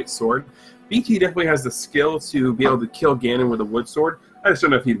the white sword. BT definitely has the skill to be able to kill Ganon with a wood sword. I just don't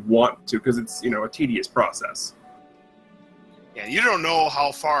know if he'd want to because it's, a tedious process. Yeah, you don't know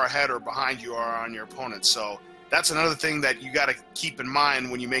how far ahead or behind you are on your opponent, so that's another thing that you got to keep in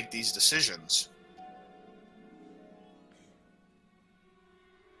mind when you make these decisions.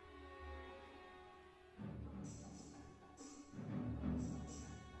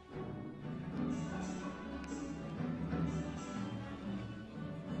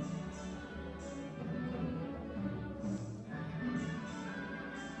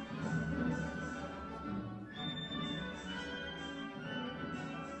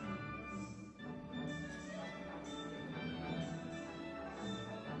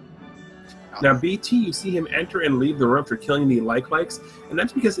 Now, BT, you see him enter and leave the room after killing the like-likes, and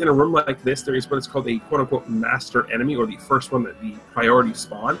that's because in a room like this, there is what is called a quote-unquote master enemy, or the first one that the priority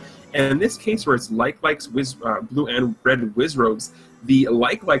spawn. And in this case, where it's like-likes, blue and red Wizrobes, the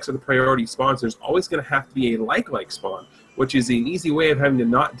like-likes are the priority spawns. There's always going to have to be a like-like spawn, which is an easy way of having to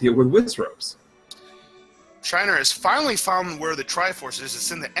not deal with Wizrobes. Shiner has finally found where the Triforce is. It's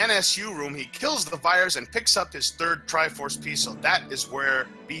in the NSU room. He kills the virus and picks up his 3rd Triforce piece, so that is where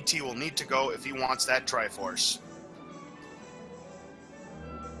BT will need to go if he wants that Triforce.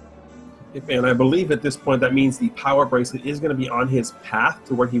 And I believe at this point that means the power bracelet is going to be on his path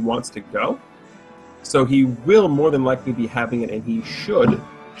to where he wants to go. So he will more than likely be having it, and he should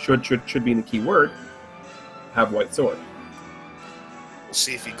be the key word, have white sword. We'll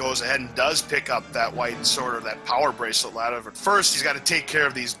see if he goes ahead and does pick up that white sword or that power bracelet ladder. But first, he's got to take care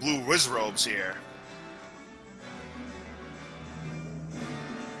of these blue Wizrobes here.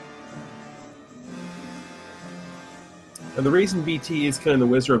 And the reason BT is killing the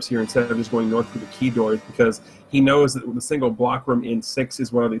Wizrobes here instead of just going north through the key door is because he knows that the single block room in 6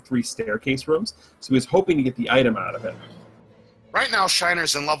 is one of the 3 staircase rooms, so he's hoping to get the item out of it. Right now,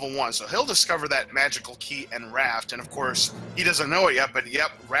 Shiner's in level 1, so he'll discover that magical key and raft, and of course, he doesn't know it yet, but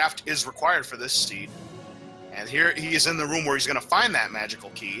yep, raft is required for this seed. And here he is in the room where he's going to find that magical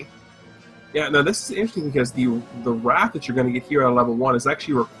key. Yeah, now this is interesting because the raft that you're going to get here on level 1 is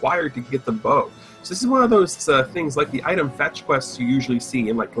actually required to get the bow. So this is one of those things like the item fetch quests you usually see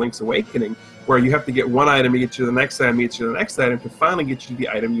in like Link's Awakening, where you have to get one item to get you to the next item, get you to the next item, to finally get you the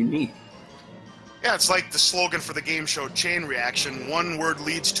item you need. Yeah, it's like the slogan for the game show Chain Reaction. One word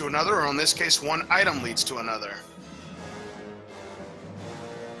leads to another, or in this case, one item leads to another.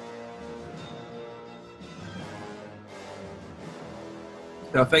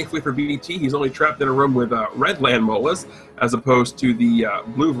 Now, thankfully for BT, he's only trapped in a room with red land molas, as opposed to the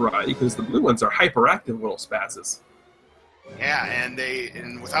blue variety, because the blue ones are hyperactive little spazzes. Yeah,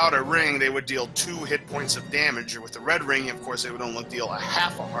 and without a ring, they would deal 2 hit points of damage. With the red ring, of course, they would only deal a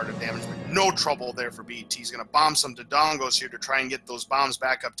half a heart of damage, but no trouble there for BT. He's going to bomb some Dodongos here to try and get those bombs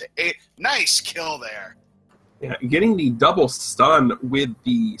back up to 8. Nice kill there. Yeah, getting the double stun with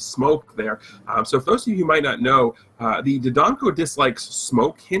the smoke there. So for those of you who might not know, the Dodongo dislikes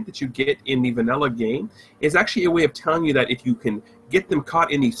smoke hint that you get in the vanilla game is actually a way of telling you that if you can get them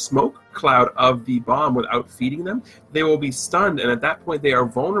caught in the smoke cloud of the bomb without feeding them, they will be stunned, and at that point they are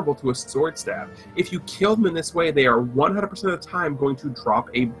vulnerable to a sword stab. If you kill them in this way, they are 100% of the time going to drop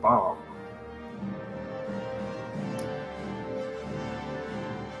a bomb.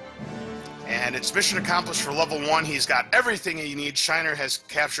 And it's mission accomplished for level 1. He's got everything he needs. Shiner has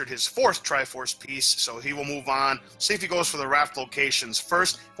captured his 4th Triforce piece, so he will move on. See if he goes for the raft locations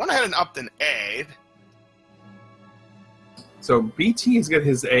first. Went ahead and upped an A. So BT has got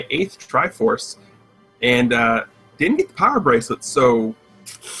his 8th Triforce, and didn't get the power bracelet, so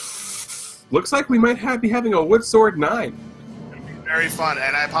looks like we might be having a Wood Sword 9. Very fun,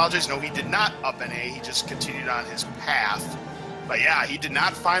 and I apologize, no, he did not up an A. He just continued on his path. But yeah, he did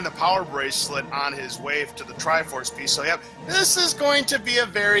not find the power bracelet on his way to the Triforce piece. So yep, this is going to be a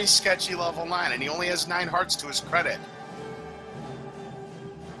very sketchy level 9, and he only has 9 hearts to his credit.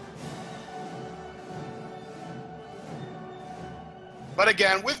 But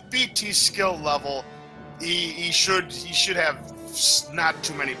again, with BT's skill level, he should have not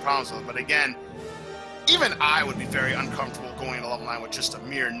too many problems with it. But again, even I would be very uncomfortable going to level 9 with just a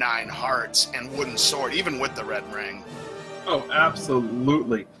mere 9 hearts and wooden sword, even with the red ring. Oh,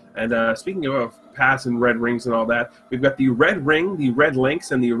 absolutely. And speaking of paths and red rings and all that, we've got the red ring, the red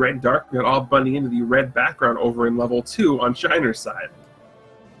links, and the red dark net all blending into the red background over in level 2 on Shiner's side.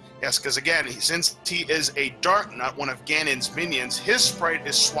 Yes, because again, since he is a Dark Nut, one of Ganon's minions, his sprite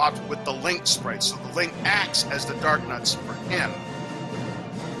is swapped with the Link sprite, so the Link acts as the Dark Nuts for him.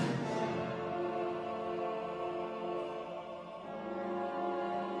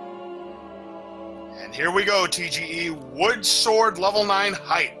 And here we go, TGE, Wood Sword level 9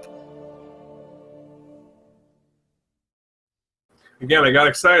 hype. Again, I got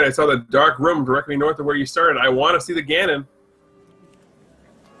excited. I saw the dark room directly north of where you started. I want to see the Ganon.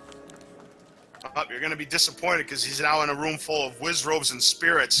 Oh, you're going to be disappointed because he's now in a room full of Wizrobes and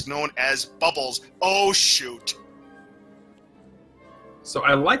spirits known as Bubbles. Oh, shoot. So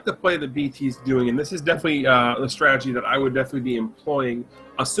I like the play that BT's doing, and this is definitely the strategy that I would definitely be employing,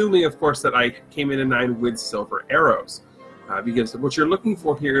 assuming, of course, that I came in a 9 with silver arrows. Because what you're looking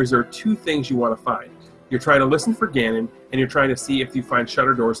for here is there are 2 things you want to find. You're trying to listen for Ganon, and you're trying to see if you find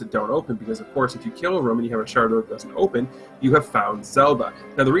shutter doors that don't open, because, of course, if you kill a room and you have a shutter door that doesn't open, you have found Zelda.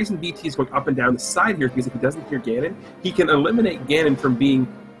 Now, the reason BT is going up and down the side here is because if he doesn't hear Ganon, he can eliminate Ganon from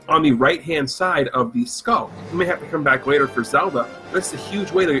being on the right-hand side of the skull. You may have to come back later for Zelda, but it's a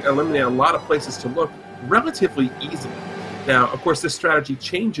huge way to eliminate a lot of places to look relatively easily. Now, of course, this strategy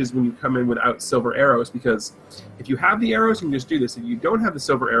changes when you come in without silver arrows, because if you have the arrows, you can just do this. If you don't have the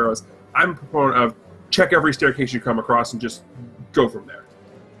silver arrows, I'm a proponent of check every staircase you come across and just go from there.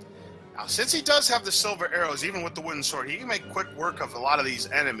 Now, since he does have the silver arrows, even with the wooden sword, he can make quick work of a lot of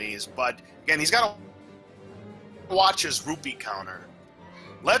these enemies, but again, he's got to watch his rupee counter.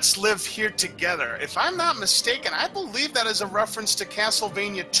 Let's live here together. If I'm not mistaken, I believe that is a reference to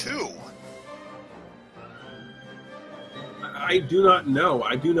Castlevania 2. I do not know.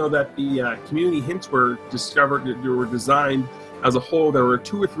 I do know that the community hints were designed as a whole. There were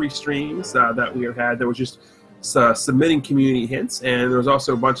 2 or 3 streams that we have had that was just submitting community hints, and there was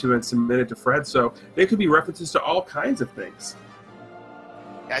also a bunch of them submitted to Fred, so they could be references to all kinds of things.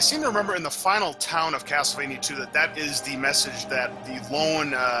 Yeah, I seem to remember in the final town of Castlevania 2 that is the message that the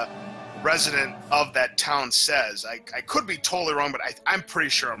lone resident of that town says. I could be totally wrong, but I'm pretty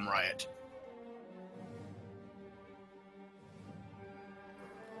sure I'm right.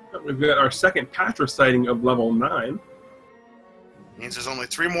 We've got our second Patra sighting of level 9. Means there's only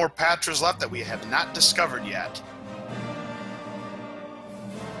 3 more Patras left that we have not discovered yet.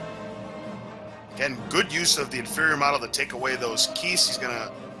 Again, good use of the inferior model to take away those keys. He's going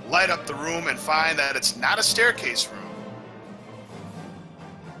to light up the room and find that it's not a staircase room.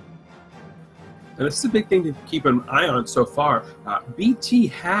 And this is a big thing to keep an eye on so far. BT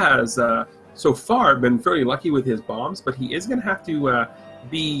has, so far, been fairly lucky with his bombs, but he is going to have to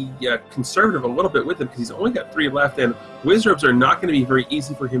be conservative a little bit with them because he's only got 3 left, and Wizrobes are not going to be very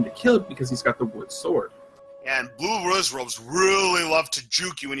easy for him to kill because he's got the wood sword. And blue Wizrobes really love to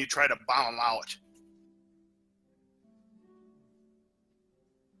juke you when you try to bomb them out.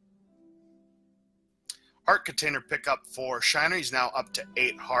 Heart container pickup for Shiner. He's now up to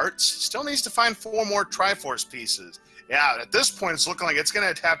 8 hearts. Still needs to find 4 more Triforce pieces. Yeah, at this point, it's looking like it's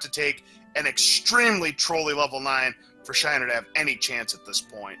going to have to take an extremely trolly level 9 for Shiner to have any chance at this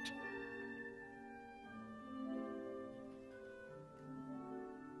point.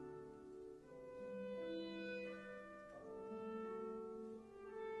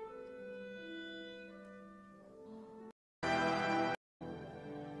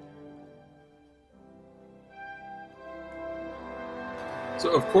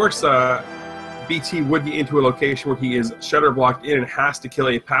 So, of course, BT would get into a location where he is shutter blocked in and has to kill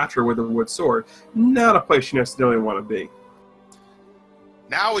a Patra with a wood sword. Not a place you necessarily want to be.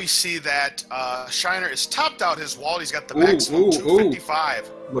 Now we see that Shiner is topped out his wall. He's got the maximum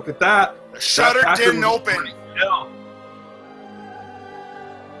 255. Look at that. The shutter didn't open.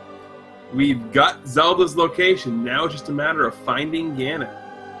 We've got Zelda's location. Now it's just a matter of finding Ganon.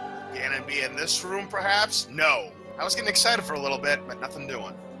 Ganon be in this room, perhaps? No. I was getting excited for a little bit, but nothing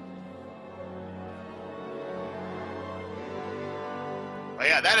doing. But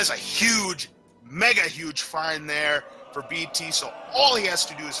yeah, that is a huge, mega huge find there for BT. So all he has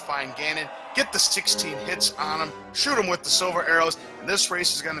to do is find Ganon, get the 16 hits on him, shoot him with the silver arrows, and this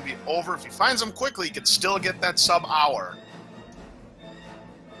race is going to be over. If he finds him quickly, he can still get that sub-hour.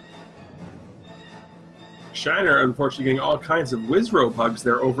 Shiner, unfortunately, getting all kinds of Wizrobe hugs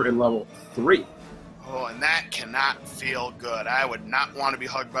there over in level 3. Oh, and that cannot feel good. I would not want to be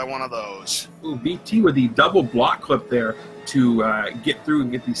hugged by one of those. Ooh, BT with the double block clip there to get through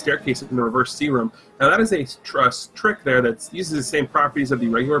and get the staircase in the reverse C room. Now that is a trick there that uses the same properties of the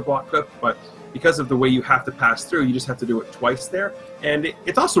regular block clip, but because of the way you have to pass through, you just have to do it twice there. And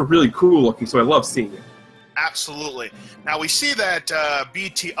it's also really cool looking, so I love seeing it. Absolutely. Now we see that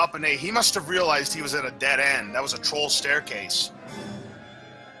BT up and A, he must have realized he was at a dead end. That was a troll staircase.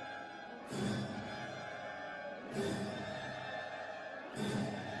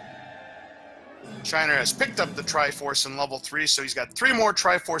 Shiner has picked up the Triforce in level 3, so he's got 3 more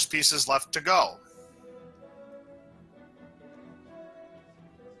Triforce pieces left to go.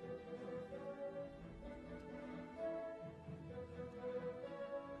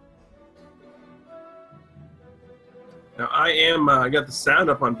 Now I got the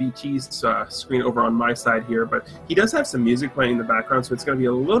sound up on BT's screen over on my side here, but he does have some music playing in the background, so it's going to be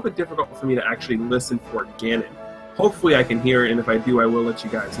a little bit difficult for me to actually listen for Ganon. Hopefully I can hear it, and if I do, I will let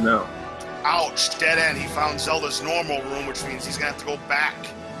you guys know. Ouch, dead end. He found Zelda's normal room, which means he's going to have to go back.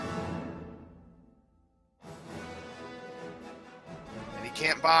 And he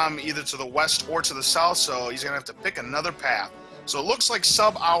can't bomb either to the west or to the south, so he's going to have to pick another path. So it looks like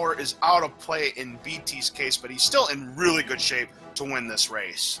sub-hour is out of play in BT's case, but he's still in really good shape to win this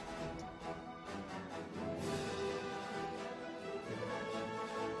race.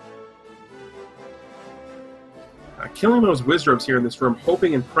 Killing those Wizrobes here in this room,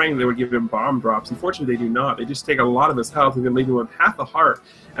 hoping and praying they would give him bomb drops. Unfortunately, they do not. They just take a lot of his health and then leave him with half a heart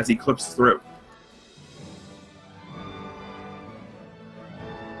as he clips through.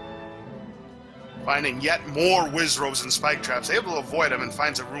 Finding yet more Wizrobes and spike traps, able to avoid them and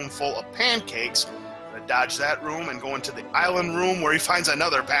finds a room full of pancakes. Gonna dodge that room and go into the island room where he finds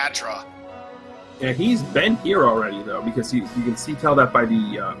another Patra. Yeah, he's been here already, though, because you can tell that by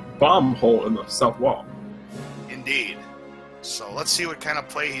the bomb hole in the south wall. Indeed. So let's see what kind of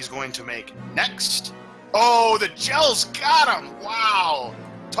play he's going to make next. Oh, the gel's got him! Wow!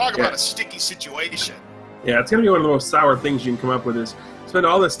 Talk about a sticky situation. Yeah, it's going to be one of the most sour things you can come up with is spend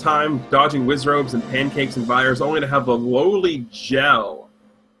all this time dodging Wizrobes and pancakes and fires only to have the lowly gel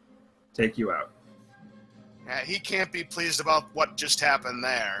take you out. Yeah, he can't be pleased about what just happened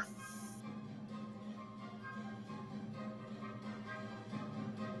there.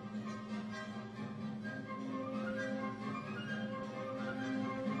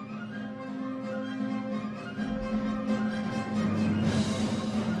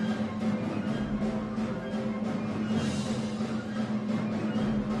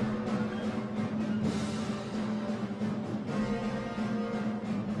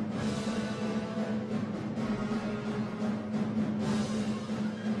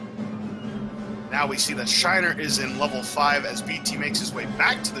 Now we see that Shiner is in level 5 as BT makes his way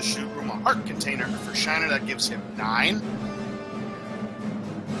back to the shoot room. A heart container for Shiner that gives him 9.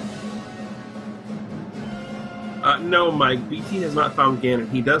 No, Mike. BT has not found Ganon.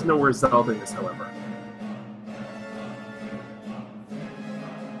 He does know where Zelda is, however.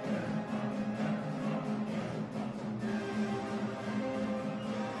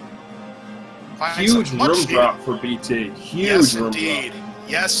 Huge room drop for BT. Huge room drop.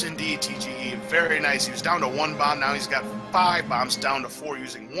 Yes, indeed, TGE. Very nice. He was down to 1 bomb. Now he's got 5 bombs, down to 4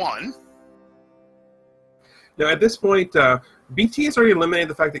 using 1. Now, at this point, BT has already eliminated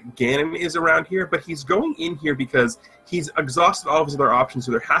the fact that Ganon is around here, but he's going in here because he's exhausted all of his other options,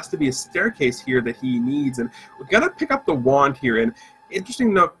 so there has to be a staircase here that he needs, and we've got to pick up the wand here, and interesting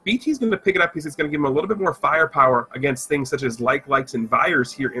to note, BT's going to pick it up because it's going to give him a little bit more firepower against things such as likes, and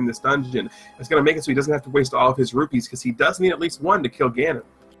Vires here in this dungeon. It's going to make it so he doesn't have to waste all of his rupees because he does need at least 1 to kill Ganon.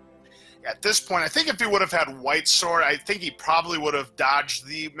 At this point, I think if he would have had White Sword, I think he probably would have dodged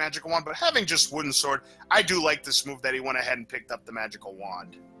the Magical Wand, but having just Wooden Sword, I do like this move that he went ahead and picked up the Magical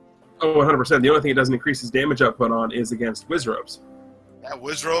Wand. Oh, 100%. The only thing it doesn't increase his damage output on is against Wizrobes. Yeah,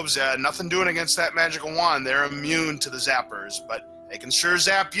 Wizrobes, nothing doing against that Magical Wand. They're immune to the zappers, but they can sure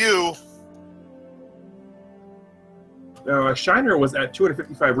zap you. Now, Shiner was at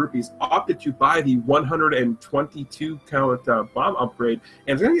 255 rupees, opted to buy the 122 count bomb upgrade,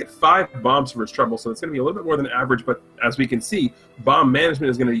 and is going to get 5 bombs for his trouble, so it's going to be a little bit more than average, but as we can see, bomb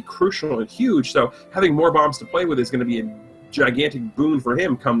management is going to be crucial and huge, so having more bombs to play with is going to be a gigantic boon for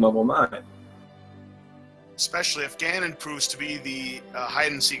him come level 9. Especially if Ganon proves to be the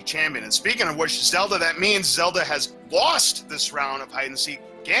hide-and-seek champion. And speaking of which, Zelda, that means Zelda has lost this round of hide-and-seek.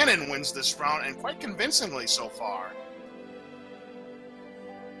 Ganon wins this round, and quite convincingly so far.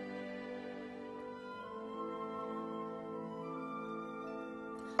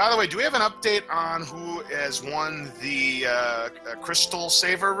 By the way, do we have an update on who has won the Crystal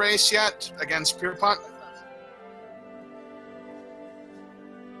Saver race yet against Pierpont?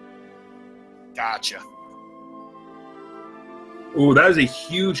 Gotcha. Ooh, that is a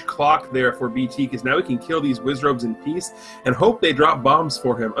huge clock there for BT, because now we can kill these Wizrobes in peace and hope they drop bombs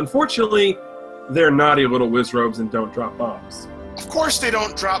for him. Unfortunately, they're naughty little Wizrobes and don't drop bombs. Of course they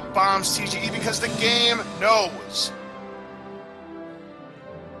don't drop bombs, TGE, because the game knows.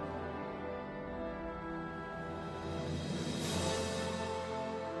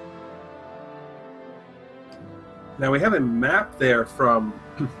 Now we have a map there from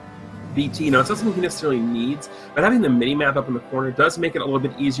BT. Now it's not something he necessarily needs, but having the mini-map up in the corner does make it a little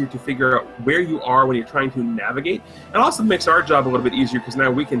bit easier to figure out where you are when you're trying to navigate. It also makes our job a little bit easier because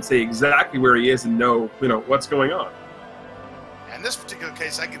now we can say exactly where he is and know, what's going on. In this particular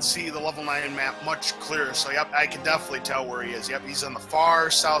case, I can see the level 9 map much clearer, so yep, I can definitely tell where he is. Yep, he's in the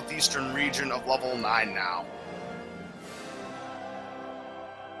far southeastern region of level 9 now.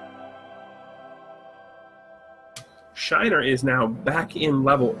 Shiner is now back in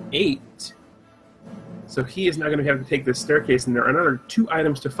level 8, so he is now going to have to take this staircase, and there are another 2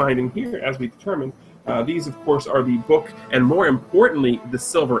 items to find in here, as we determined. These, of course, are the book, and more importantly, the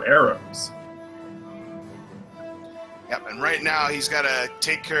silver arrows. Yep, and right now he's got to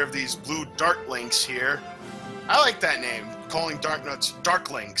take care of these blue Darklings here. I like that name, calling Darknuts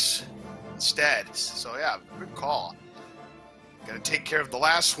Darklings instead. So yeah, good call. Got to take care of the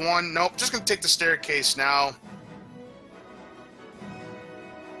last one. Nope, just going to take the staircase now.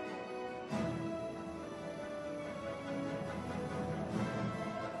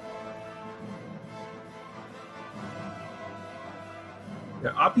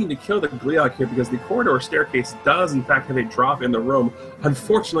 Now, opting to kill the Gliok here because the corridor staircase does, in fact, have a drop in the room.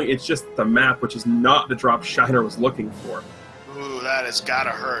 Unfortunately, it's just the map, which is not the drop Shiner was looking for. Ooh, that has got to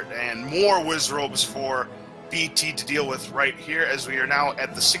hurt. And more Wizrobes for BT to deal with right here, as we are now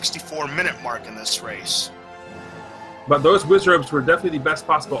at the 64-minute mark in this race. But those Wizrobes were definitely the best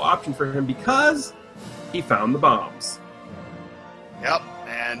possible option for him because he found the bombs. Yep,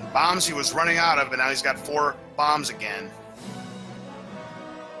 and bombs he was running out of, and now he's got 4 bombs again.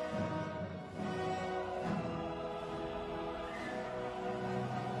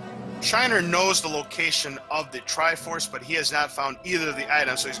 Shiner knows the location of the Triforce, but he has not found either of the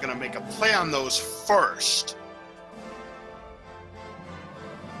items, so he's going to make a play on those first.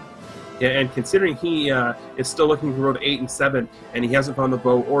 Yeah, and considering he is still looking for both 8 and 7, and he hasn't found the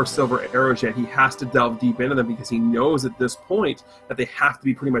bow or silver arrows yet, he has to delve deep into them because he knows at this point that they have to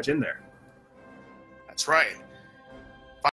be pretty much in there. That's right.